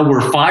 We know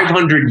we're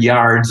 500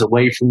 yards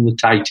away from the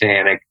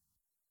Titanic,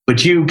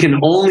 but you can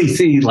only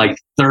see like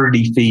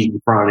 30 feet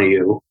in front of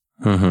you.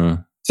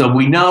 So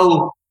we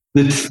know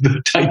that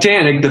the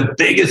Titanic, the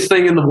biggest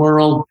thing in the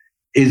world,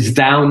 is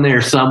down there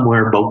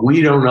somewhere, but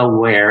we don't know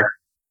where.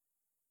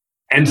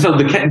 And so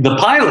the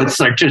pilots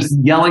are just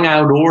yelling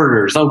out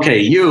orders. Okay,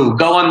 you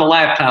go on the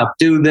laptop,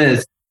 do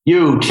this.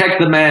 You check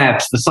the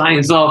maps. The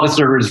science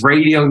officer is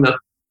radioing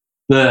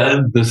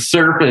the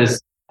surface,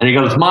 and he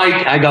goes,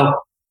 "Mike," I go,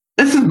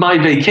 "This is my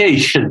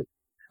vacation."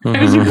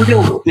 It was a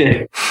real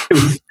dick.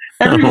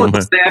 Everyone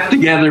staffed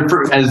together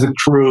as a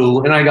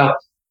crew, and I go,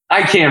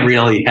 "I can't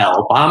really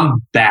help.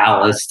 I'm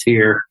ballast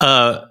here."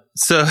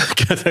 So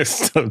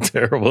that's so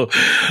terrible.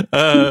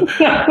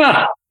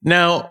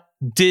 Now,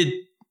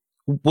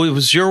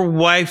 was your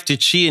wife,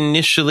 did she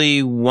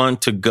initially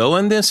want to go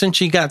on this and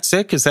she got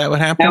sick? Is that what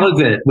happened? That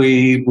was it.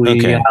 We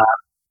okay.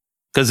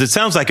 Because it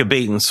sounds like a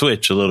bait and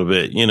switch a little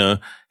bit,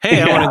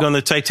 Hey, I want to go on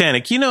the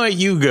Titanic. You know what?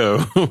 You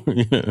go.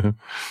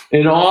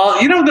 It all,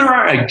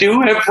 I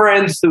do have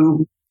friends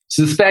who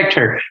suspect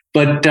her,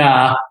 but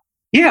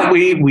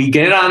we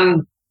get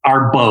on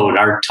our boat,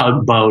 our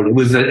tugboat. It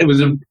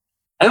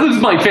was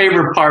my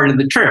favorite part of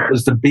the trip,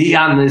 was to be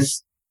on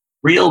this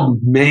real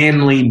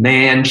manly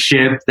man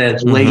ship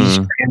that lays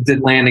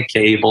transatlantic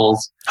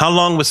cables. How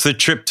long was the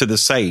trip to the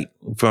site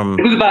from?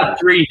 It was about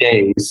 3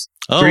 days.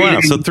 Oh, wow.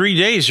 So 3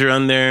 days you're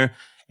on there.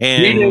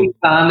 And 3 days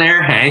on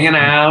there hanging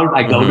out.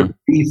 I go to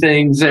see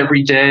things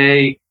every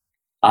day.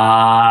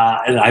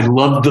 I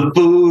loved the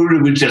food.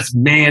 It was just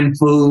man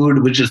food.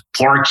 It was just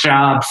pork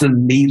chops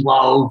and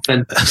meatloaf.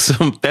 And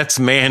so that's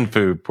man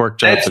food, pork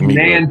chops and meatloaf.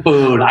 That's man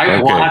food. I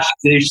washed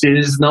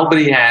dishes.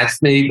 Nobody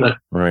asked me, but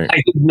I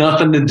had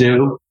nothing to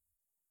do.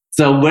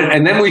 So,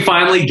 and then we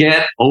finally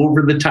get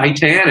over the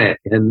Titanic,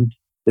 and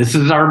this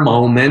is our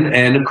moment.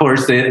 And of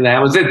course, that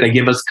was it. They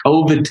give us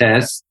COVID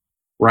tests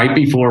right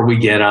before we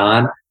get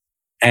on,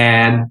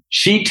 and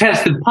she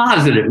tested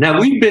positive. Now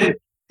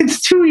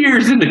it's 2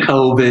 years into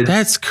COVID.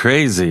 That's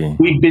crazy.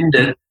 We've been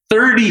to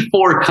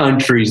 34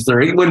 countries.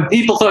 When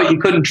people thought you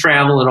couldn't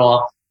travel at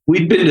all,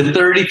 we'd been to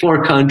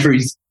 34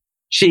 countries.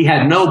 She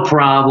had no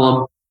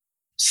problem.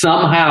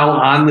 Somehow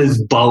on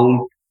this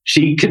boat,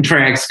 she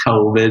contracts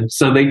COVID.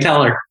 So they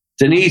tell her,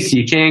 Denise,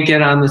 you can't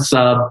get on the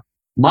sub.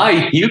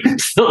 Mike, you can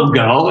still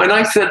go. And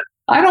I said,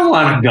 I don't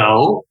want to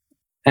go.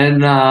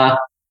 And,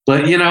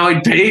 but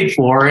I paid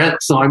for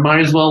it, so I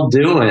might as well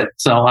do it.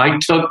 So I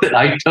took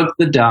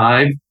the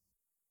dive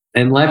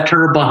and left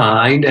her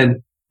behind.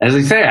 And as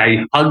I say,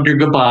 I hugged her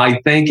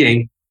goodbye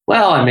thinking,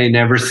 well, I may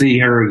never see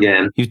her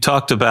again. You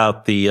talked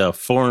about the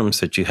forms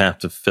that you have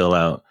to fill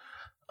out.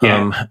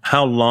 Yeah.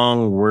 How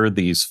long were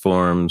these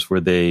forms? Were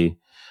they,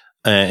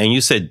 and you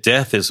said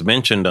death is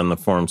mentioned on the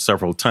form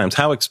several times.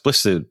 How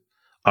explicit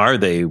are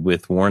they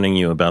with warning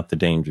you about the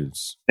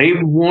dangers? They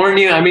warn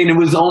you. I mean, it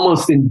was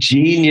almost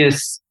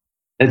ingenious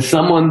that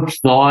someone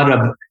thought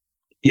of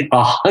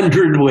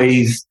 100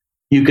 ways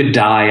you could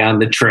die on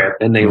the trip,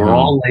 and they were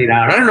all laid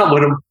out. I don't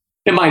know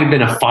it might have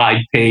been a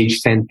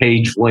 5-page,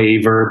 10-page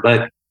waiver,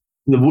 but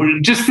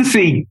just to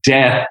see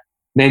death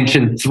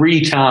mentioned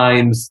 3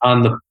 times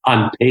on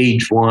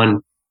page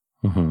 1,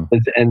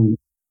 and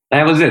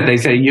that was it. They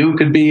say you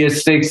could be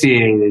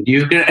asphyxiated.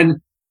 And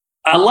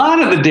a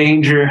lot of the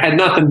danger had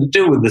nothing to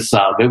do with the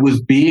sub. It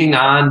was being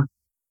on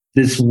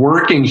this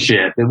working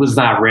ship. It was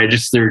not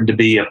registered to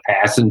be a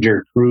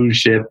passenger cruise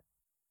ship.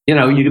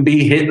 You could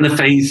be hit in the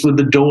face with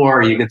the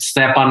door. You could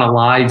step on a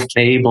live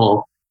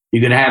cable. You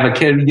could have a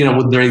kid,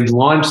 when they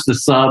launched the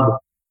sub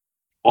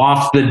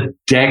off the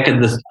deck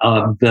of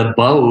the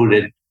boat,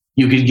 and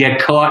you could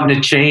get caught in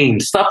a chain.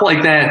 Stuff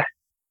like that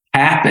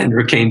happened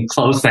or came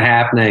close to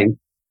happening.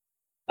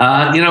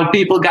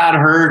 People got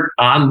hurt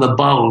on the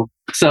boat.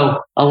 So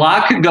a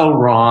lot could go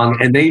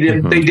wrong, and they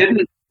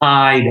didn't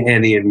hide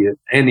any of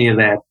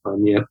that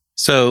from you.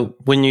 So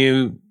when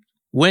you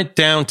went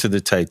down to the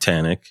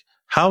Titanic,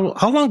 how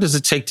long does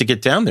it take to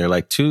get down there?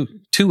 Like 2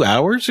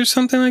 hours or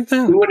something like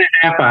that?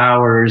 2.5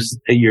 hours.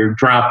 You're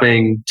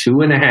dropping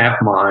 2.5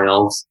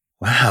 miles.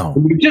 Wow.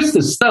 You're just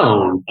a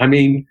stone. I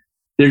mean,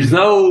 there's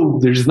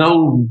no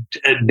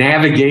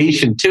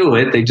navigation to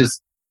it. They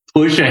just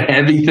push a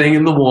heavy thing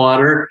in the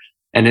water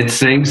and it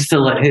sinks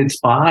till it hits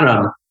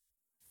bottom.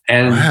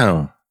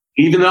 And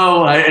even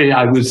though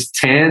I was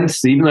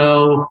tense, even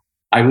though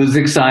I was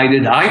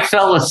excited, I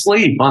fell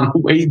asleep on the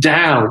way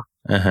down.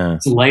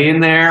 It's laying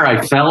there.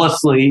 I fell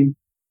asleep.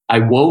 I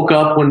woke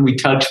up when we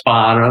touched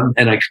bottom,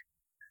 and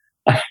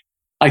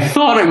I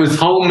thought I was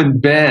home in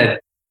bed.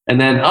 And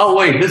then, oh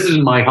wait, this is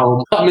my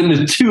home. I'm in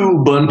the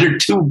tube under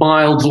 2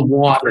 miles of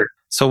water.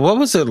 So what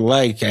was it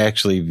like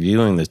actually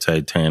viewing the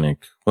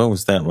Titanic? What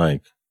was that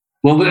like?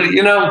 Well,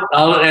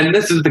 and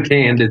this is the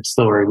candid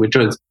story, which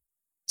was,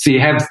 so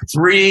you have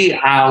 3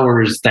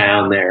 hours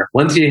down there.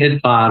 Once you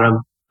hit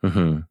bottom,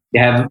 you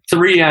have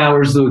 3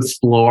 hours to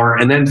explore,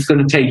 and then it's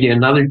going to take you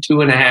another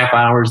 2.5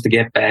 hours to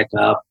get back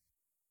up.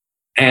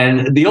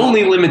 And the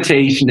only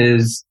limitation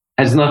has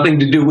nothing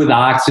to do with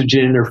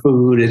oxygen or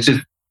food. It's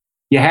just,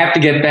 you have to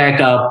get back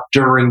up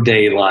during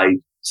daylight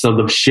so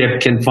the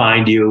ship can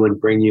find you and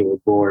bring you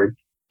aboard.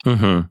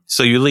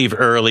 So you leave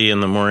early in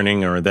the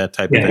morning or that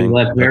type of thing? Yeah, you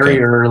left very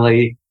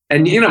early.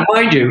 And,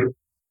 mind you,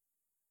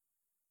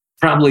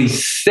 probably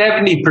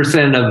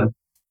 70% of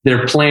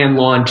their planned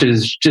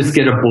launches just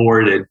get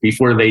aborted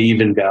before they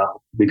even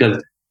go.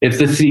 Because if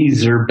the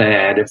seas are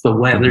bad, if the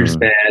weather's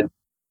bad,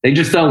 they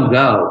just don't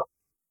go.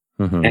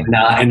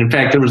 And in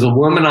fact, there was a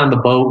woman on the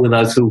boat with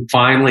us who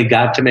finally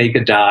got to make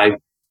a dive,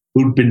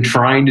 who'd been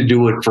trying to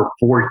do it for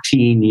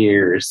 14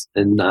 years.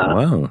 And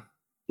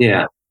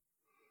yeah.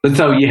 But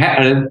so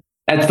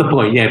that's the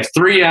point. You have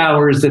 3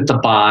 hours at the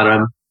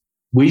bottom.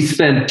 We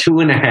spent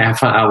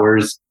 2.5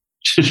 hours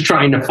just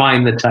trying to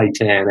find the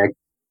Titanic.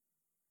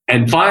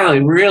 And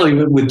finally,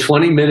 really, with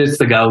 20 minutes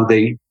to go,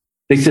 they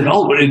said,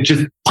 oh, it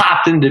just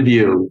popped into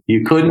view.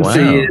 You couldn't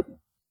see it.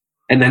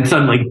 And then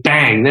suddenly,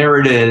 bang, there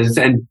it is.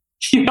 And,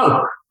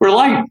 we're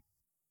like,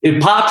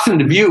 it pops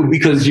into view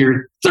because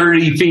you're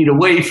 30 feet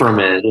away from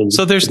it. And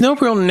so there's no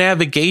real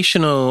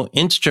navigational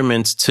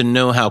instruments to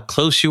know how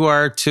close you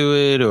are to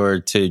it or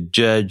to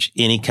judge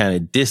any kind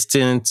of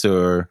distance,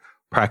 or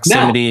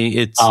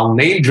proximity. I'll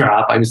name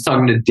drop. I was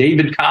talking to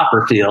David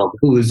Copperfield,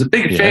 who is a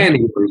big fan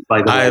of yours,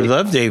 by the way. I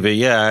love David.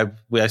 Yeah,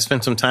 I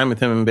spent some time with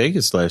him in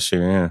Vegas last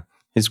year. Yeah,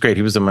 he's great.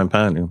 He was in my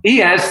panel.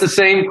 He asked the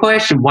same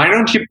question. Why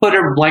don't you put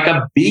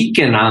a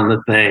beacon on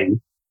the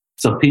thing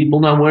so people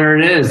know where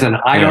it is? And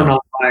I don't know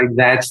why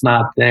that's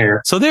not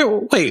there. So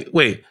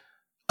wait.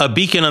 A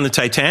beacon on the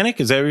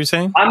Titanic? Is that what you're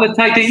saying? On the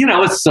Titanic,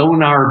 a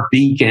sonar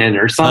beacon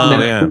or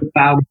something.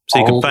 So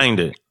you can find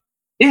it.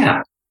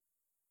 Yeah.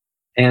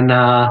 And,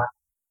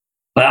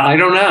 but I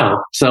don't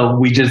know.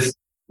 So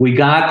we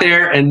got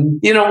there and,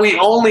 we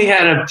only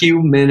had a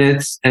few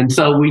minutes. And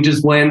so we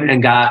just went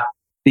and got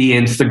the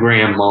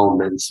Instagram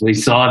moments. I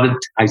saw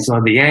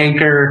the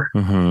anchor,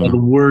 the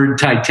word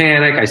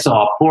Titanic. I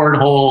saw a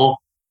porthole.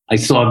 I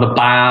saw the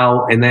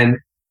bow, and then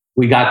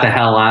we got the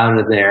hell out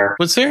of there.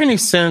 Was there any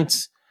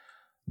sense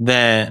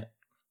that,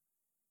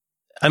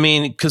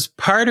 because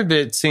part of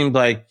it seemed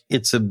like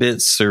it's a bit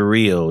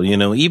surreal,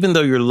 even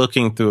though you're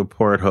looking through a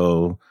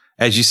porthole,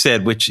 as you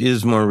said, which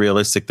is more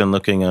realistic than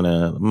looking on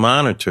a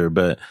monitor,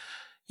 but,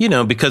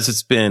 because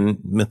it's been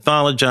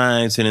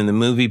mythologized and in the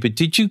movie, but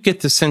did you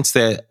get the sense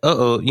that,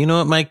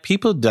 Mike,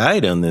 people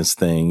died on this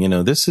thing,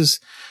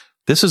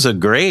 this is a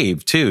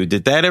grave too.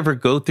 Did that ever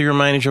go through your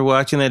mind as you're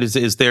watching that?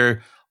 Is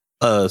there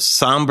a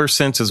somber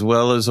sense as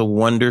well as a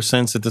wonder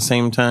sense at the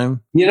same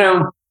time?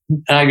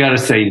 I got to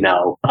say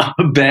no. I'm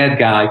a bad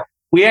guy.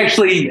 We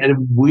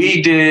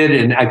did,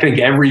 and I think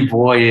every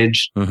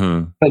voyage,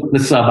 put the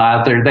sub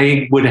out there,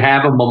 they would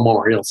have a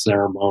memorial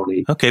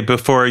ceremony. Okay,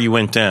 before you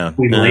went down.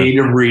 We laid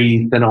a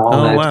wreath and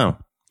all that. Oh, wow.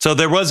 So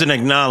there was an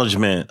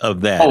acknowledgement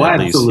of that. Oh,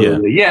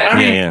 absolutely. Yeah.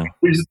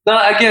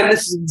 Again,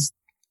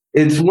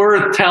 it's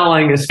worth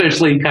telling,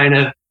 especially kind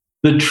of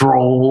the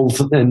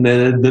trolls and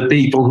the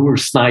people who are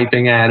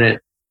sniping at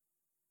it.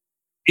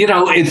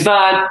 It's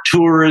not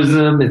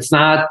tourism. It's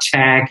not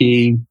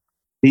tacky.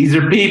 These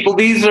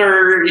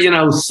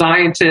are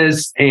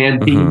scientists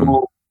and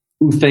people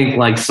who think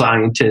like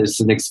scientists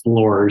and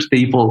explorers.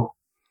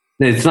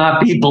 It's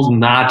not people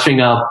notching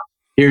up,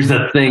 here's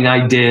a thing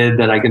I did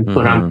that I can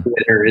put on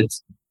Twitter.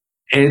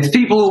 It's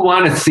people who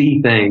want to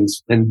see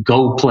things and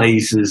go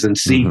places and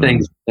see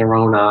things with their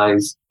own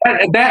eyes.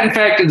 That, in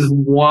fact, is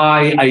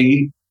why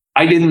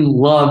I didn't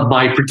love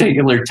my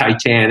particular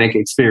Titanic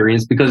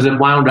experience, because it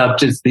wound up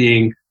just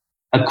being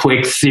a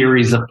quick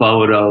series of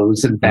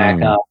photos and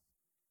back up.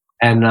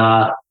 And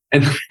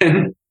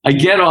then I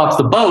get off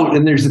the boat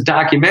and there's a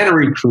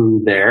documentary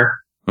crew there.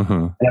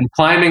 And I'm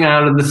climbing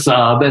out of the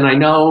sub and I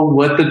know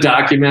what the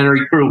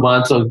documentary crew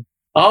wants. So,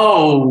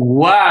 oh,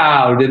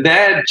 wow, did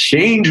that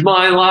change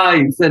my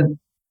life? And,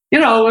 it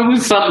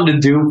was something to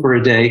do for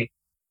a day.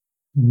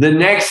 The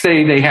next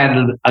day they had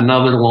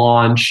another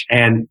launch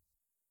and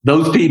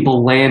those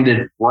people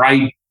landed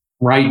right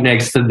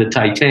next to the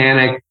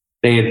Titanic.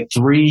 They had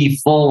 3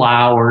 full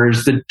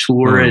hours to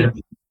tour it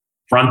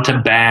front to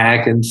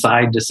back and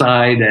side to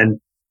side. And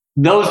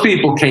those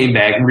people came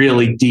back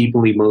really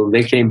deeply moved.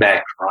 They came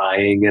back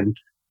crying and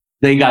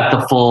they got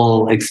the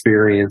full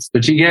experience.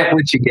 But you get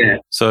what you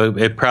get. So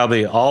it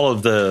probably, all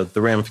of the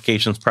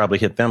ramifications probably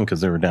hit them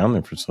because they were down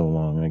there for so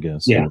long, I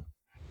guess. Yeah.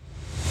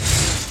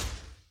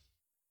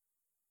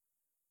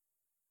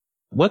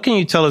 What can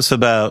you tell us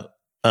about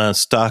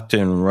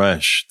Stockton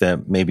Rush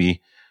that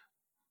maybe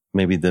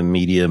the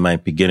media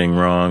might be getting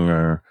wrong?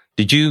 Or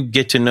did you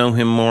get to know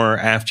him more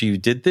after you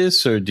did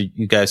this, or did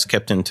you guys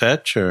kept in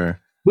touch?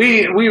 Or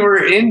we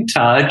were in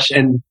touch,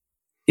 and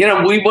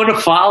we would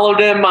have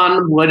followed him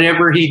on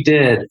whatever he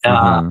did.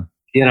 I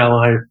don't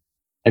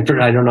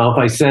know if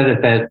I said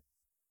it, that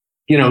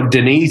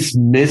Denise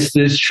missed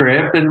this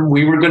trip, and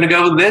we were going to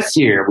go this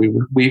year. We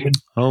would.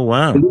 Oh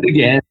wow! Do it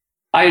again.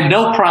 I had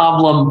no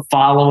problem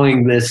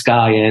following this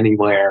guy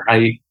anywhere.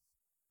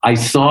 I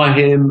saw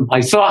him.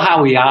 I saw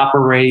how he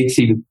operates.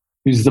 He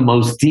was the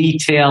most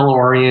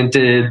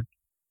detail-oriented,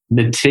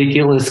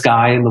 meticulous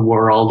guy in the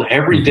world.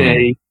 Every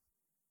day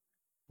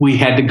we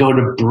had to go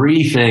to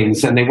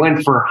briefings, and they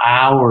went for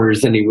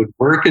hours, and he would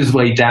work his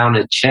way down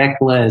a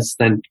checklist.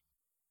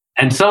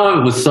 And some of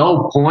it was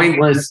so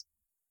pointless,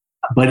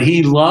 but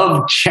he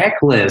loved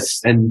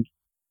checklists. And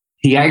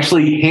he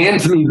actually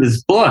hands me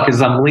this book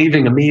as I'm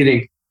leaving a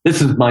meeting. This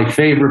is my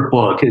favorite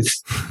book.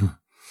 It's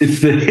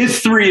the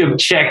history of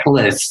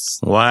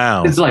checklists.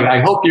 Wow. It's like, I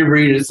hope you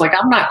read it. It's like,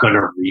 I'm not going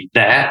to read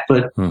that,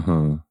 but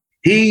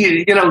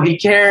he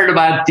cared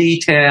about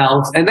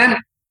details. And then,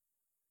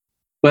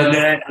 but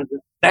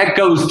that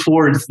goes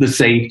towards the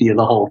safety of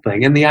the whole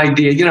thing. And the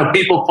idea,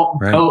 people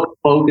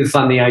focus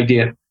on the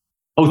idea,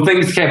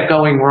 things kept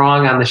going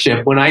wrong on the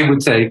ship. When I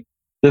would say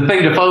the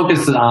thing to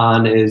focus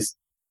on is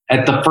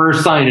at the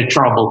first sign of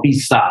trouble, he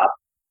stopped.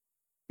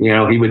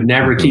 He would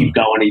never keep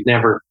going. He'd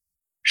never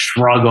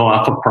shrug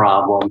off a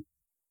problem.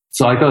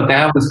 So I thought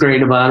that was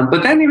great about him.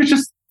 But then he was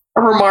just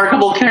a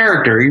remarkable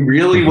character. He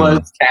really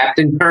was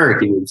Captain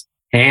Kirk. He was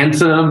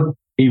handsome.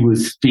 He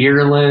was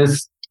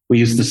fearless. We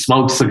used to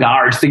smoke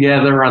cigars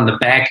together on the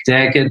back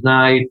deck at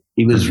night.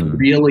 He was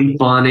really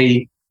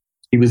funny.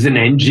 He was an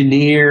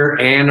engineer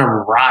and a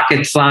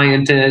rocket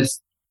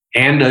scientist.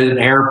 and an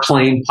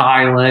airplane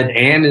pilot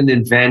and an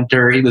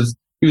inventor. He was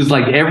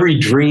like every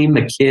dream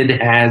a kid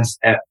has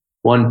at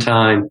one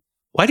time.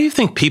 Why do you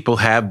think people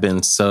have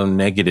been so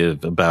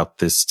negative about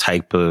this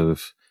type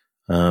of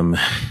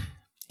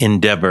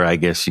endeavor, I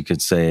guess you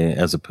could say,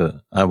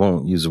 I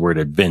won't use the word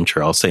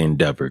adventure. I'll say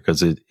endeavor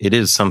because it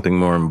is something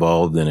more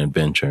involved than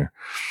adventure.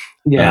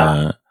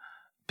 Yeah.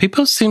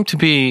 People seem to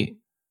be,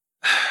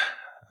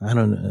 I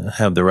don't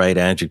have the right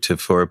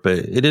adjective for it, but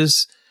it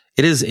is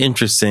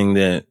interesting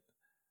that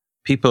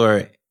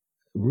people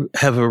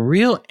have a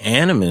real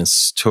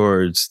animus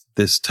towards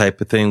this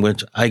type of thing,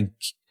 which I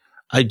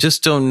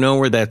just don't know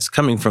where that's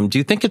coming from. Do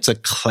you think it's a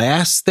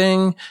class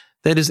thing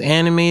that is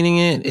animating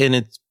it? And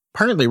it's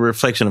partly a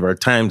reflection of our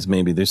times,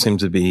 maybe. There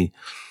seems to be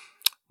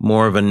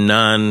more of a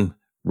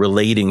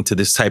non-relating to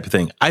this type of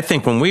thing. I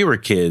think when we were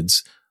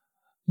kids,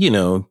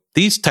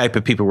 these type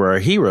of people were our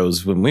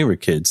heroes when we were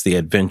kids. The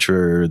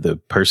adventurer, the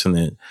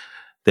person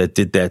that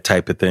did that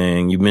type of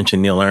thing. You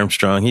mentioned Neil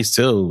Armstrong. He's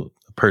still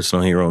a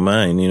personal hero of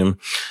mine,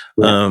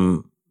 Yeah.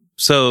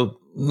 So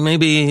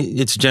maybe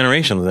it's a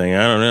generational thing.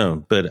 I don't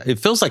know, but it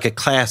feels like a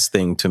class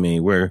thing to me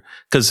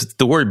because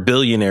the word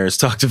billionaire is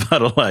talked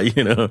about a lot,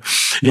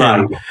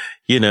 Right.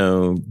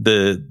 And,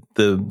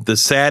 the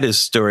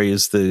saddest story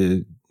is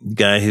the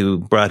guy who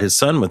brought his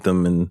son with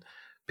him, and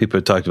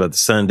people talked about the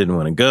son didn't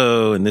want to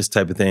go and this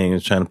type of thing. He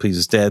was trying to please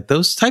his dad.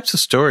 Those types of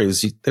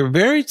stories, they're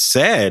very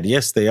sad.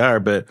 Yes, they are.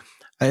 But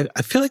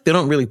I feel like they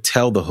don't really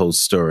tell the whole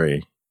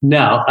story.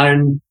 No.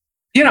 And,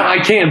 I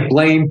can't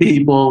blame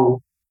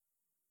people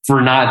for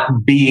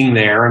not being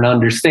there and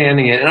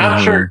understanding it. And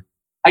I'm sure,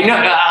 I know,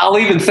 I'll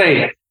even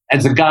say it,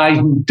 as a guy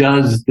who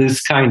does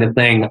this kind of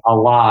thing a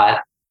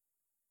lot,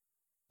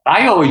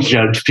 I always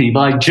judge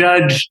people. I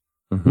judge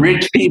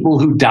rich people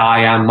who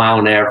die on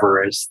Mount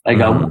Everest. I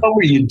go, what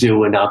were you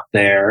doing up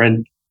there?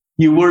 And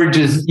you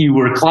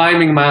were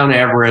climbing Mount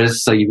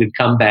Everest so you could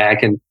come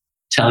back and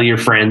tell your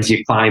friends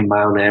you climbed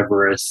Mount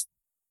Everest.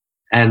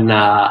 And,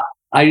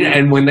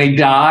 and when they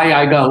die,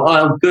 I go,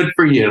 oh, good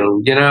for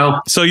you,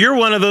 So you're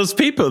one of those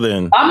people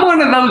then. I'm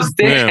one of those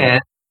dickheads. Yeah.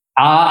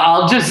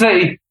 I'll just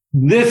say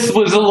this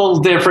was a little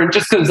different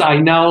just because I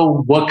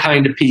know what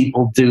kind of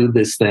people do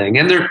this thing.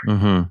 And there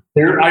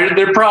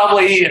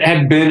probably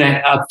have been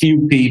a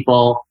few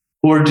people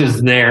who are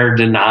just there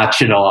to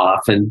notch it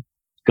off and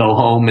go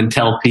home and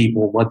tell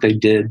people what they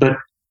did. But,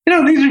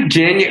 these are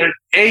genuine.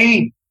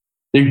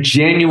 They're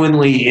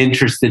genuinely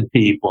interested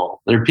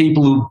people. They're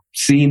people who've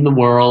seen the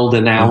world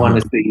and now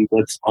want to see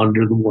what's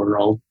under the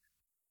world.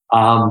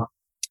 And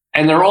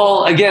they're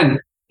all, again,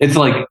 it's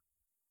like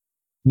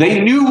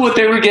they knew what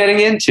they were getting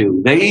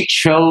into. They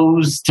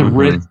chose to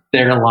risk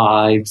their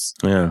lives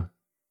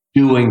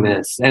doing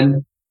this.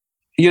 And,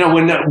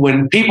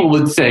 when people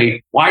would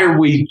say, why are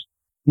we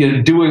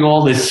doing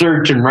all this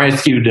search and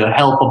rescue to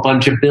help a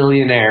bunch of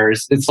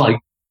billionaires? It's like,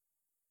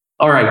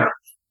 all right,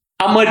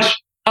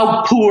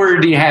 how poor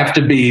do you have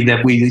to be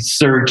that we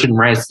search and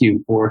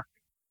rescue for?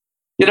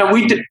 I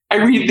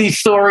read these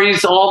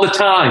stories all the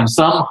time.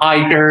 Some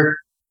hiker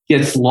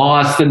gets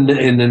lost in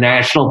the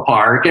national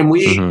park, and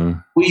we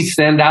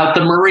send out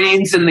the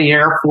Marines and the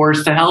Air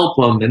Force to help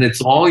them, and it's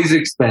always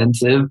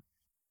expensive,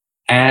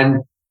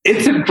 and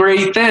it's a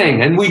great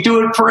thing. And we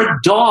do it for a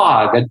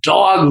dog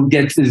who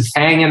gets his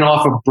hanging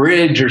off a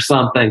bridge or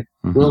something.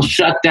 We'll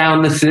shut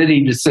down the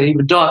city to save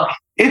a dog.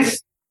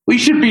 We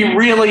should be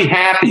really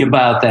happy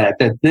about that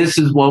this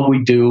is what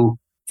we do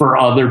for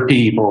other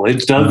people.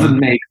 It doesn't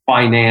make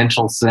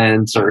financial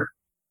sense or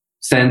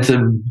sense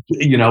of,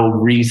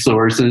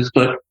 resources,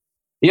 but,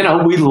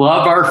 we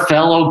love our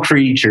fellow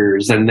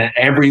creatures and that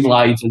every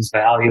life is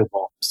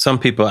valuable. Some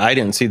people, I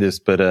didn't see this,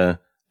 but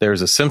there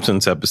was a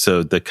Simpsons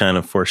episode that kind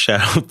of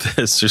foreshadowed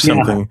this or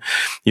something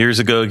years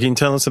ago. Can you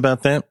tell us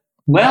about that?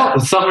 Well,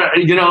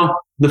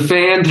 the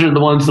fans are the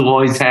ones who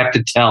always have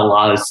to tell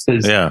us.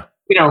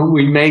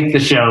 We make the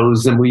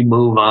shows and we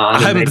move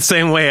on. I'm the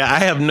same way. I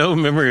have no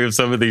memory of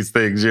some of these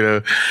things,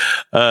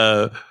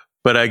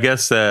 but I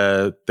guess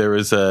there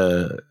was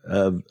a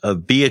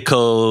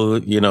vehicle,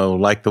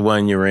 like the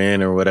one you're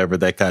in or whatever,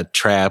 that got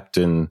trapped.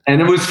 And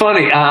it was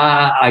funny.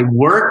 I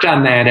worked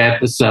on that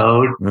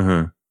episode.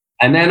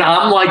 And then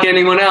I'm like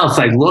anyone else.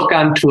 I look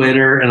on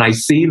Twitter and I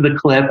see the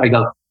clip. I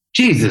go,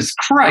 Jesus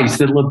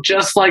Christ, it looked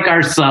just like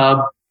our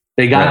sub.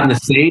 They got in the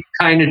same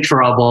kind of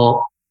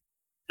trouble.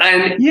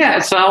 And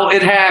so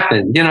it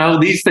happened.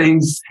 These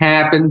things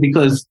happen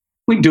because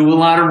we do a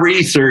lot of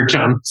research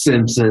on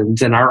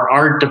Simpsons, and our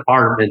art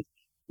department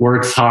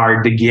works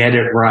hard to get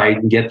it right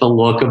and get the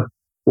look of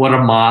what a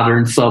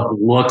modern sub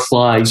looks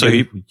like.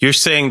 So you're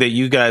saying that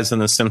you guys in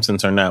The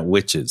Simpsons are not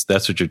witches.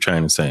 That's what you're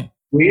trying to say.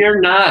 We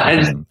are not.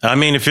 I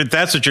mean, if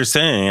that's what you're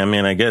saying,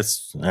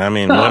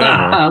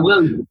 whatever.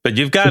 But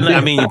you've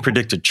gotten, you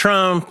predicted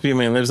Trump.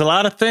 There's a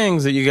lot of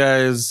things that you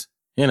guys,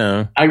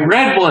 I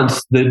read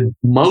once the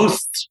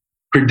most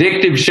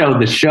predictive show,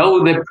 the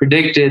show that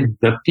predicted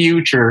the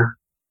future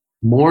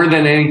more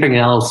than anything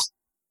else,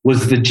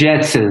 was the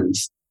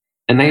Jetsons.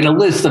 And they had a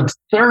list of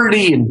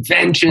 30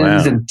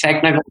 inventions and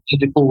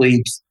technological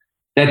leaps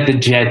that the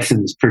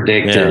Jetsons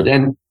predicted.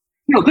 And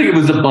I don't think it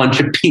was a bunch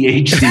of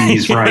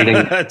PhDs writing.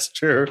 That's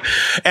true.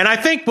 And I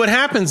think what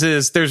happens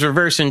is there's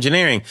reverse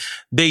engineering.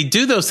 They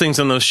do those things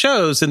on those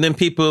shows, and then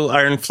people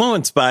are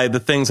influenced by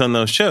the things on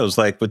those shows,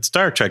 like with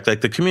Star Trek,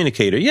 like the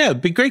communicator. Yeah,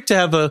 it'd be great to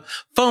have a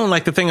phone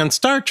like the thing on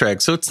Star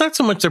Trek. So it's not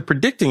so much they're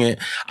predicting it.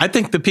 I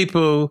think the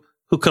people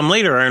who come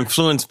later are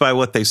influenced by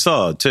what they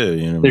saw, too.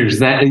 You know? There's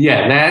that.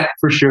 Yeah, that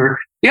for sure.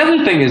 The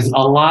other thing is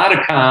a lot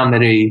of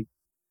comedy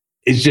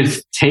is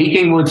just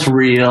taking what's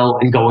real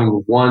and going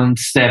one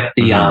step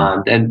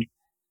beyond. And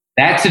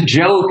that's a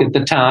joke at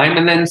the time.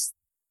 And then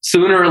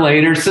sooner or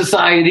later,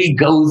 society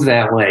goes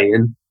that way.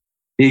 And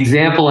the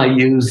example I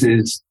use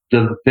is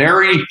the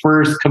very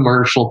first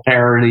commercial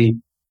parody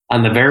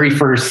on the very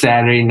first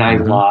Saturday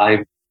Night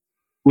Live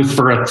was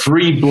for a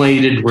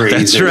 3-bladed razor.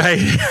 That's right.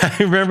 I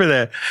remember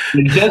that.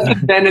 It just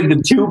invented the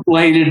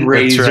 2-bladed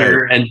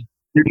razor. Right. And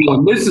you're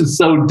going, this is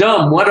so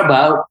dumb. What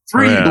about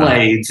 3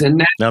 blades?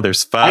 And now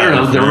there's 5. I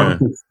don't know. There were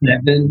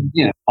 7,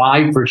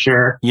 5 for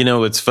sure. You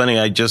know, it's funny.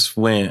 I just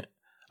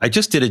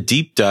did a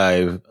deep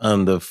dive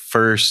on the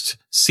first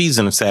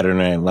season of Saturday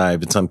Night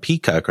Live. It's on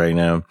Peacock right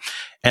now.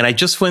 And I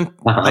just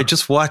I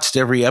just watched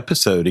every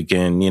episode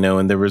again,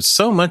 and there was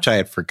so much I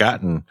had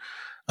forgotten,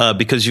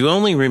 because you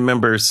only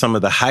remember some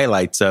of the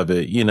highlights of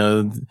it.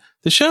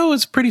 The show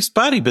was pretty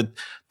spotty, but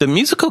the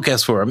musical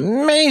guests were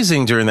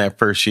amazing during that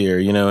first year,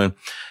 and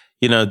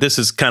this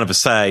is kind of a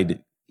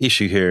side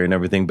issue here and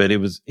everything, but it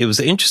was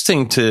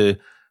interesting to,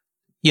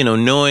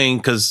 knowing,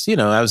 because,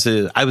 I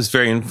was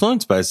very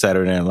influenced by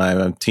Saturday Night Live.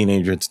 I'm a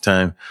teenager at the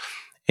time,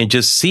 and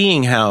just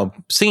seeing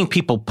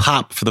people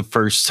pop for the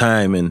first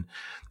time and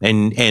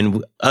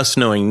us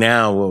knowing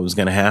now what was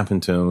going to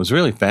happen to them was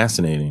really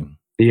fascinating.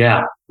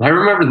 Yeah. I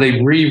remember they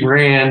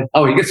reran,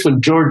 I guess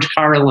when George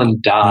Carlin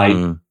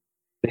died,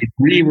 they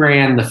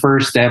reran the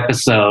first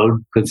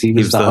episode because he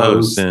was the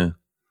host. Yeah.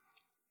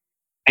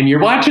 And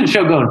you're watching the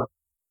show going,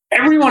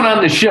 everyone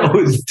on the show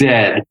is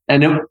dead.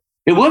 And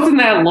it wasn't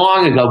that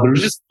long ago, but it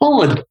was just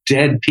full of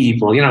dead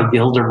people.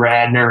 Gilda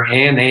Radner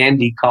and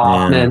Andy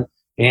Kaufman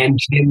and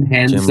Jim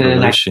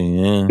Henson.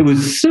 It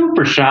was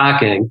super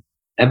shocking.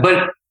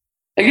 But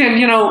again,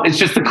 it's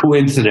just a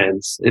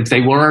coincidence. If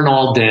they weren't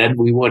all dead,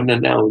 we wouldn't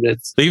have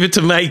noticed. Leave it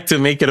to Mike to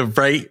make it a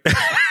bright back.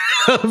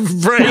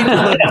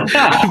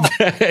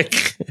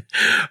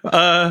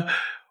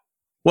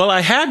 Well,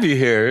 I have you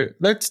here.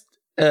 Let's,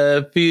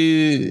 if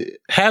you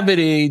have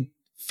any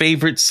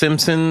favorite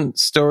Simpson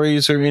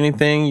stories or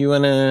anything you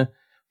want to,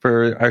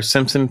 for our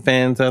Simpson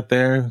fans out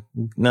there,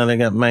 now they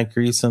got Mike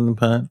Reiss on the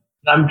pod?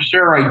 I'm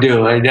sure I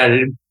do.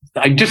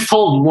 I just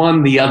told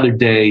one the other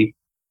day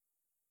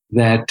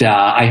that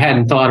I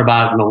hadn't thought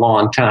about in a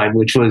long time,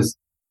 which was,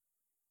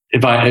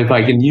 if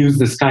I can use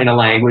this kind of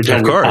language.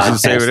 Of course, you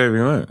say whatever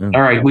you want. Yeah.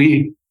 All right,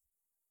 we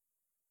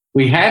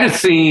had a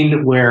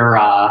scene where,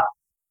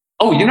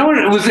 you know what?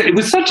 It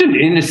was such an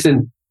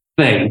innocent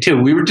thing too.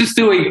 We were just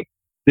doing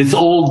this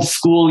old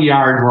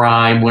schoolyard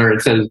rhyme where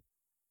it says,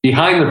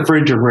 behind the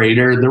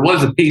refrigerator, there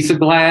was a piece of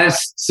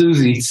glass.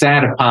 Susie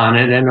sat upon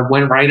it and it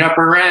went right up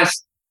her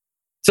ass.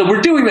 So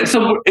we're doing that.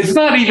 So it's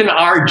not even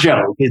our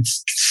joke.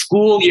 It's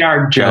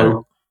schoolyard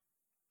joke.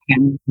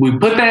 And we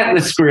put that in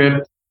the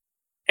script,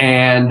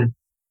 and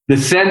the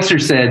censor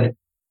said,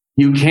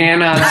 you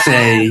cannot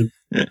say in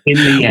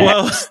the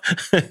ass.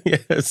 Well,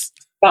 yes.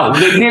 No,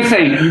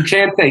 you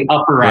can't say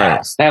up her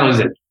ass. That was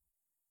it.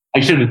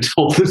 I should have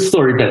told this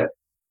story, but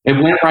it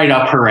went right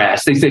up her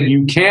ass. They said,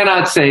 you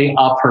cannot say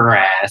up her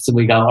ass. And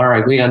we go, all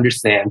right, we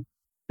understand.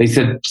 They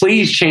said,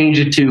 please change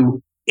it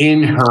to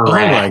in her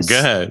ass. Oh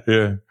my God.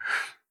 Yeah.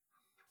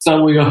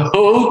 So we go,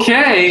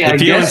 okay, I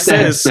guess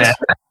that's that.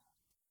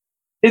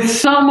 It's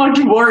so much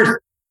worse.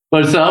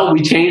 But so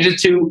we changed it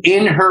to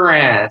in her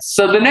ass.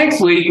 So the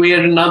next week we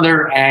had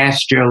another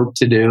ass joke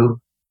to do.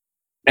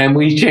 And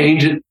we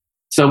changed it.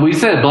 So we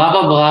said blah,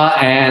 blah, blah.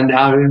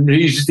 And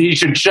he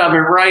should shove it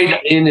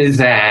right in his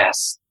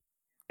ass.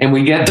 And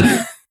we get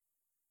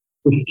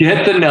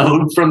the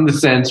note from the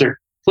censor.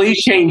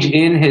 Please change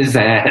in his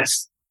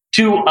ass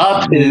to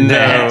up his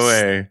ass. No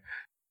way.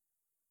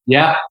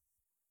 Yeah.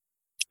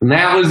 And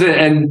that was it.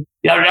 And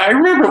I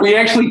remember we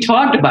actually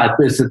talked about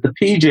this at the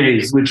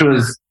PJs, which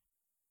was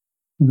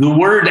the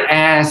word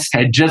ass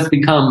had just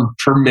become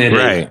permitted.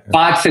 Right.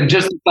 Fox had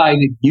just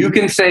decided you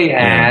can say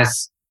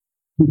ass.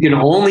 You can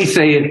only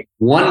say it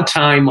one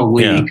time a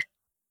week. Yeah.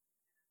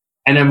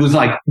 And it was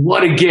like,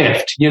 what a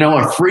gift,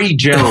 a free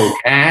joke.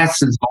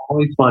 Ass is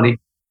always funny.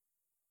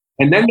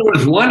 And then there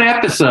was one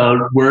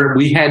episode where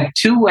we had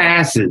two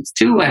asses,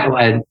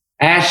 an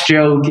ass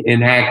joke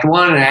in Act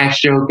 1, an ass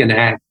joke in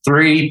Act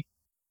 3.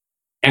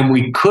 And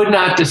we could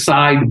not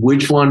decide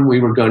which one we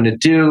were going to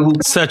do.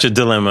 Such a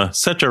dilemma,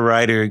 such a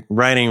writing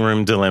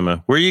room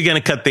dilemma. Where are you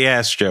going to cut the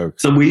ass joke?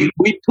 So we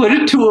put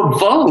it to a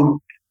vote,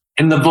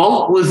 and the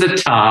vote was a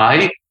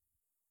tie.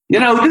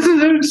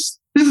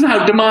 This is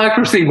how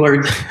democracy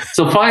works.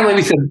 So finally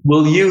we said,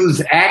 we'll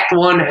use Act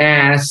 1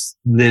 ass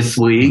this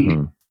week.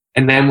 Mm-hmm.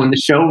 And then when the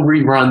show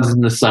reruns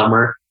in the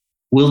summer,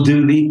 we'll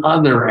do the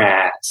other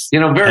ass. ass.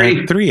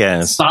 Very 3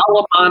 ass.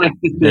 Solomonic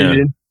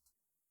decision.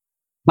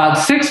 Yeah. About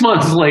 6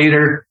 months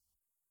later,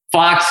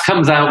 Fox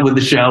comes out with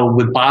a show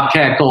with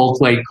Bobcat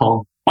Goldthwait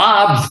called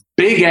Bob's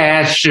Big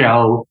Ass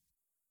Show.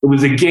 It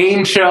was a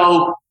game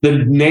show. The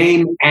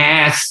name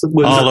ass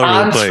was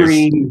on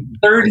screen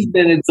 30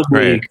 minutes a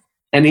week.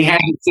 And he had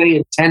to say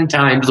it 10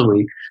 times a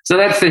week. So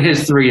that's the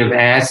history of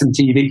ass and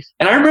TV.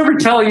 And I remember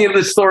telling you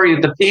the story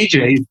at the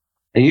PJs,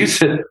 and you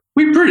said,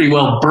 we pretty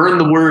well burned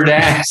the word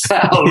ass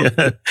out.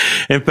 Yeah.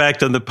 In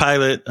fact, on the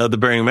pilot of the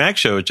Bernie Mac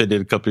show, which I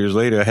did a couple years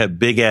later, I had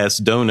Big Ass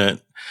Donut.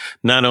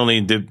 Not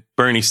only did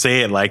Bernie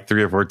say it like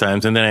 3 or 4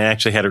 times, and then I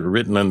actually had it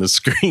written on the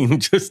screen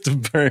just to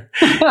burn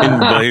in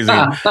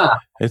blazing.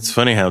 It's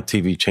funny how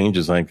TV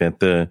changes like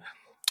that.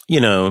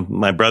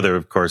 My brother,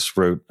 of course,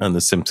 wrote on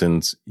The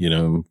Simpsons,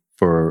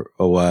 for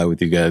a while with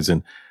you guys.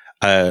 And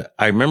I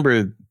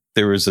remember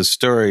there was a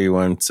story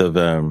once of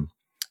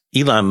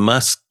Elon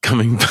Musk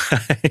coming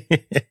by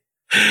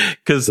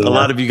because a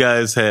lot of you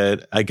guys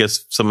had, I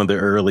guess, some of the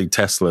early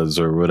Teslas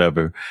or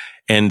whatever.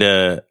 And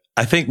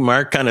I think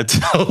Mark kind of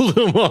told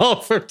them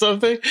off or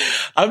something.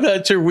 I'm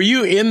not sure. Were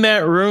you in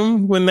that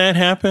room when that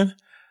happened?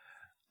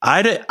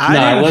 I didn't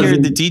hear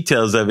the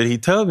details of it. He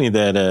told me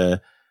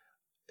that,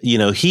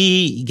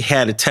 he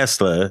had a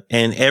Tesla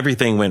and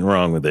everything went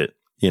wrong with it,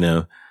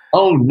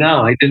 Oh,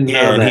 no, I didn't know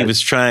that. And he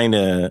was trying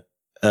to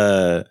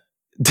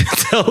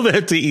tell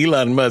that to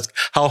Elon Musk,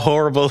 how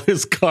horrible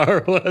his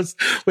car was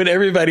when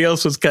everybody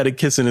else was kind of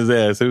kissing his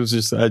ass. It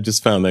was I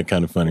just found that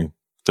kind of funny.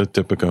 So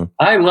typical.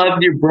 I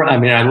loved your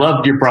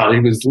brother.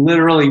 He was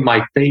literally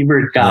my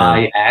favorite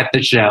guy at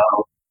the show.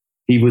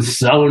 He was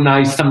so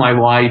nice to my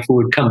wife who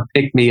would come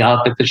pick me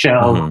up at the show.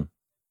 Mm-hmm.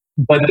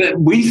 But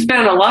we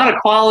spent a lot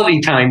of quality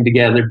time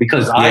together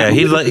because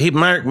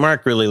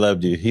Mark really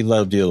loved you. He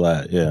loved you a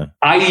lot. Yeah.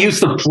 I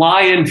used to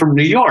fly in from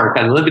New York.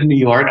 I live in New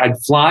York. I'd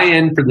fly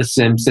in for The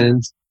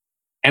Simpsons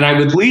and I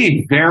would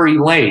leave very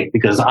late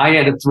because I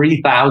had a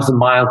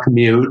 3,000-mile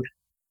commute.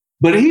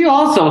 But he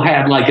also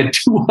had like a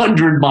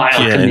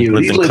 200-mile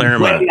commute. He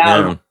lived way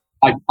out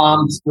by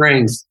Palm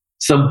Springs.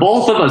 So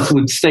both of us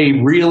would stay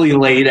really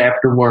late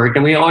after work.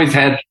 And we always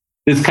had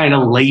this kind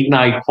of late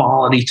night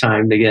quality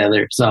time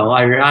together. So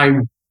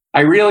I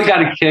really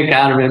got a kick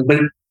out of him,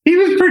 but he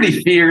was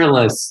pretty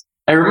fearless.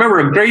 I remember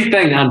a great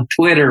thing on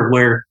Twitter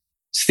where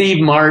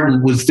Steve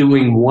Martin was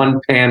doing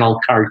one panel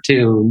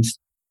cartoons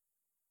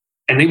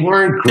and they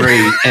weren't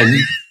great. And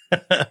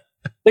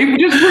they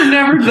just were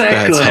never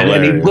that good.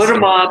 Hilarious. And he put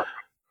them up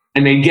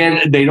and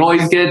they'd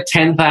always get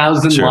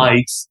 10,000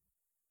 likes.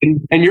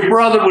 And your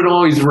brother would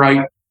always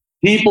write,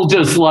 people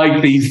just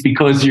like these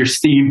because you're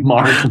Steve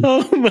Martin.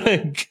 Oh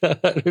my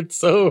God, it's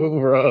so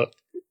wrong.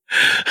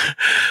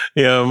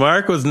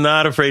 Mark was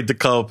not afraid to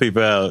call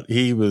people out.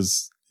 He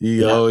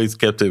always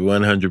kept it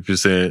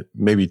 100%,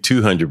 maybe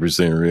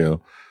 200%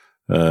 real.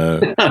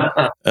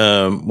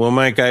 Well,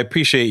 Mike, I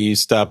appreciate you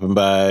stopping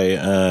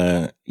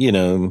by.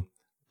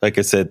 Like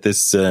I said,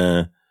 this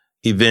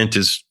event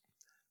is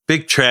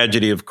big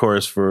tragedy, of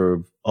course,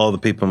 for all the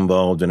people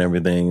involved and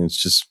everything. It's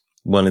just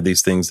one of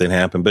these things that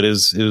happen, but it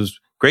was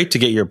great to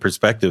get your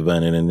perspective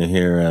on it and to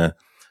hear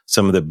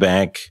some of the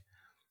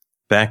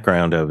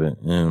background of it.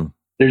 Yeah.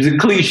 There's a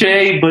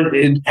cliche, but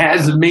it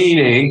has a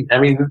meaning. I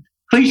mean,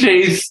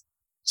 cliches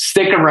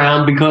stick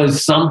around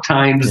because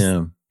sometimes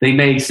they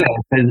make sense.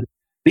 And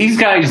these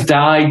guys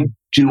died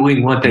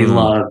doing what they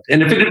loved.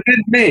 And if it had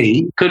been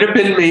me, could have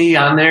been me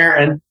on there,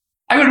 and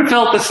I would have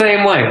felt the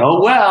same way. Oh,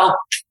 well,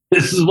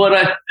 this is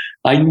what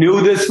I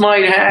knew this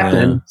might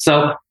happen. Yeah.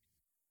 So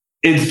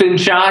it's been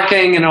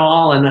shocking and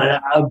all,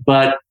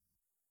 but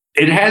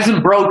it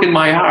hasn't broken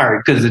my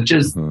heart because it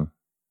just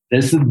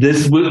this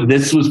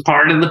was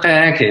part of the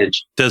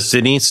package. Does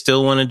Sydney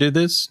still want to do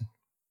this?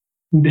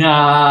 No,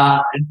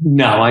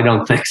 I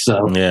don't think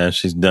so. Yeah,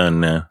 she's done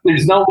now.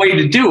 There's no way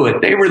to do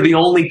it. They were the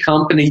only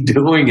company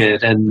doing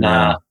it, and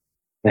the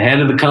head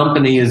of the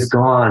company is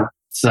gone.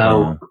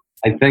 So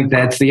I think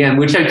that's the end,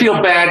 which I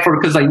feel bad for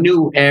because I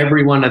knew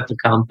everyone at the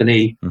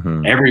company,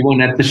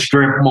 everyone at the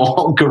strip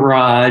mall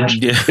garage.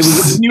 Yes. It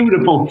was a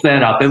beautiful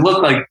setup. It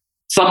looked like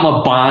some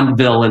a Bond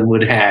villain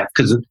would have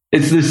because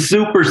it's this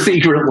super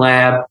secret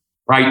lab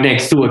right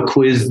next to a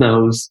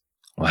Quiznos.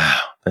 Wow,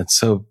 that's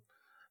so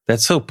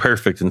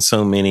perfect in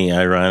so many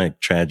ironic,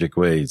 tragic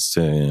ways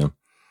too.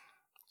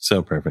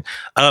 So perfect.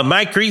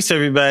 Mike Reiss,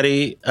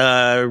 everybody.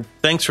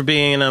 Thanks for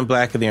being on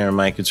Black of the Iron,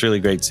 Mike. It's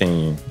really great seeing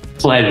you.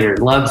 Pleasure.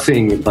 Love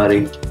seeing you,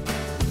 buddy.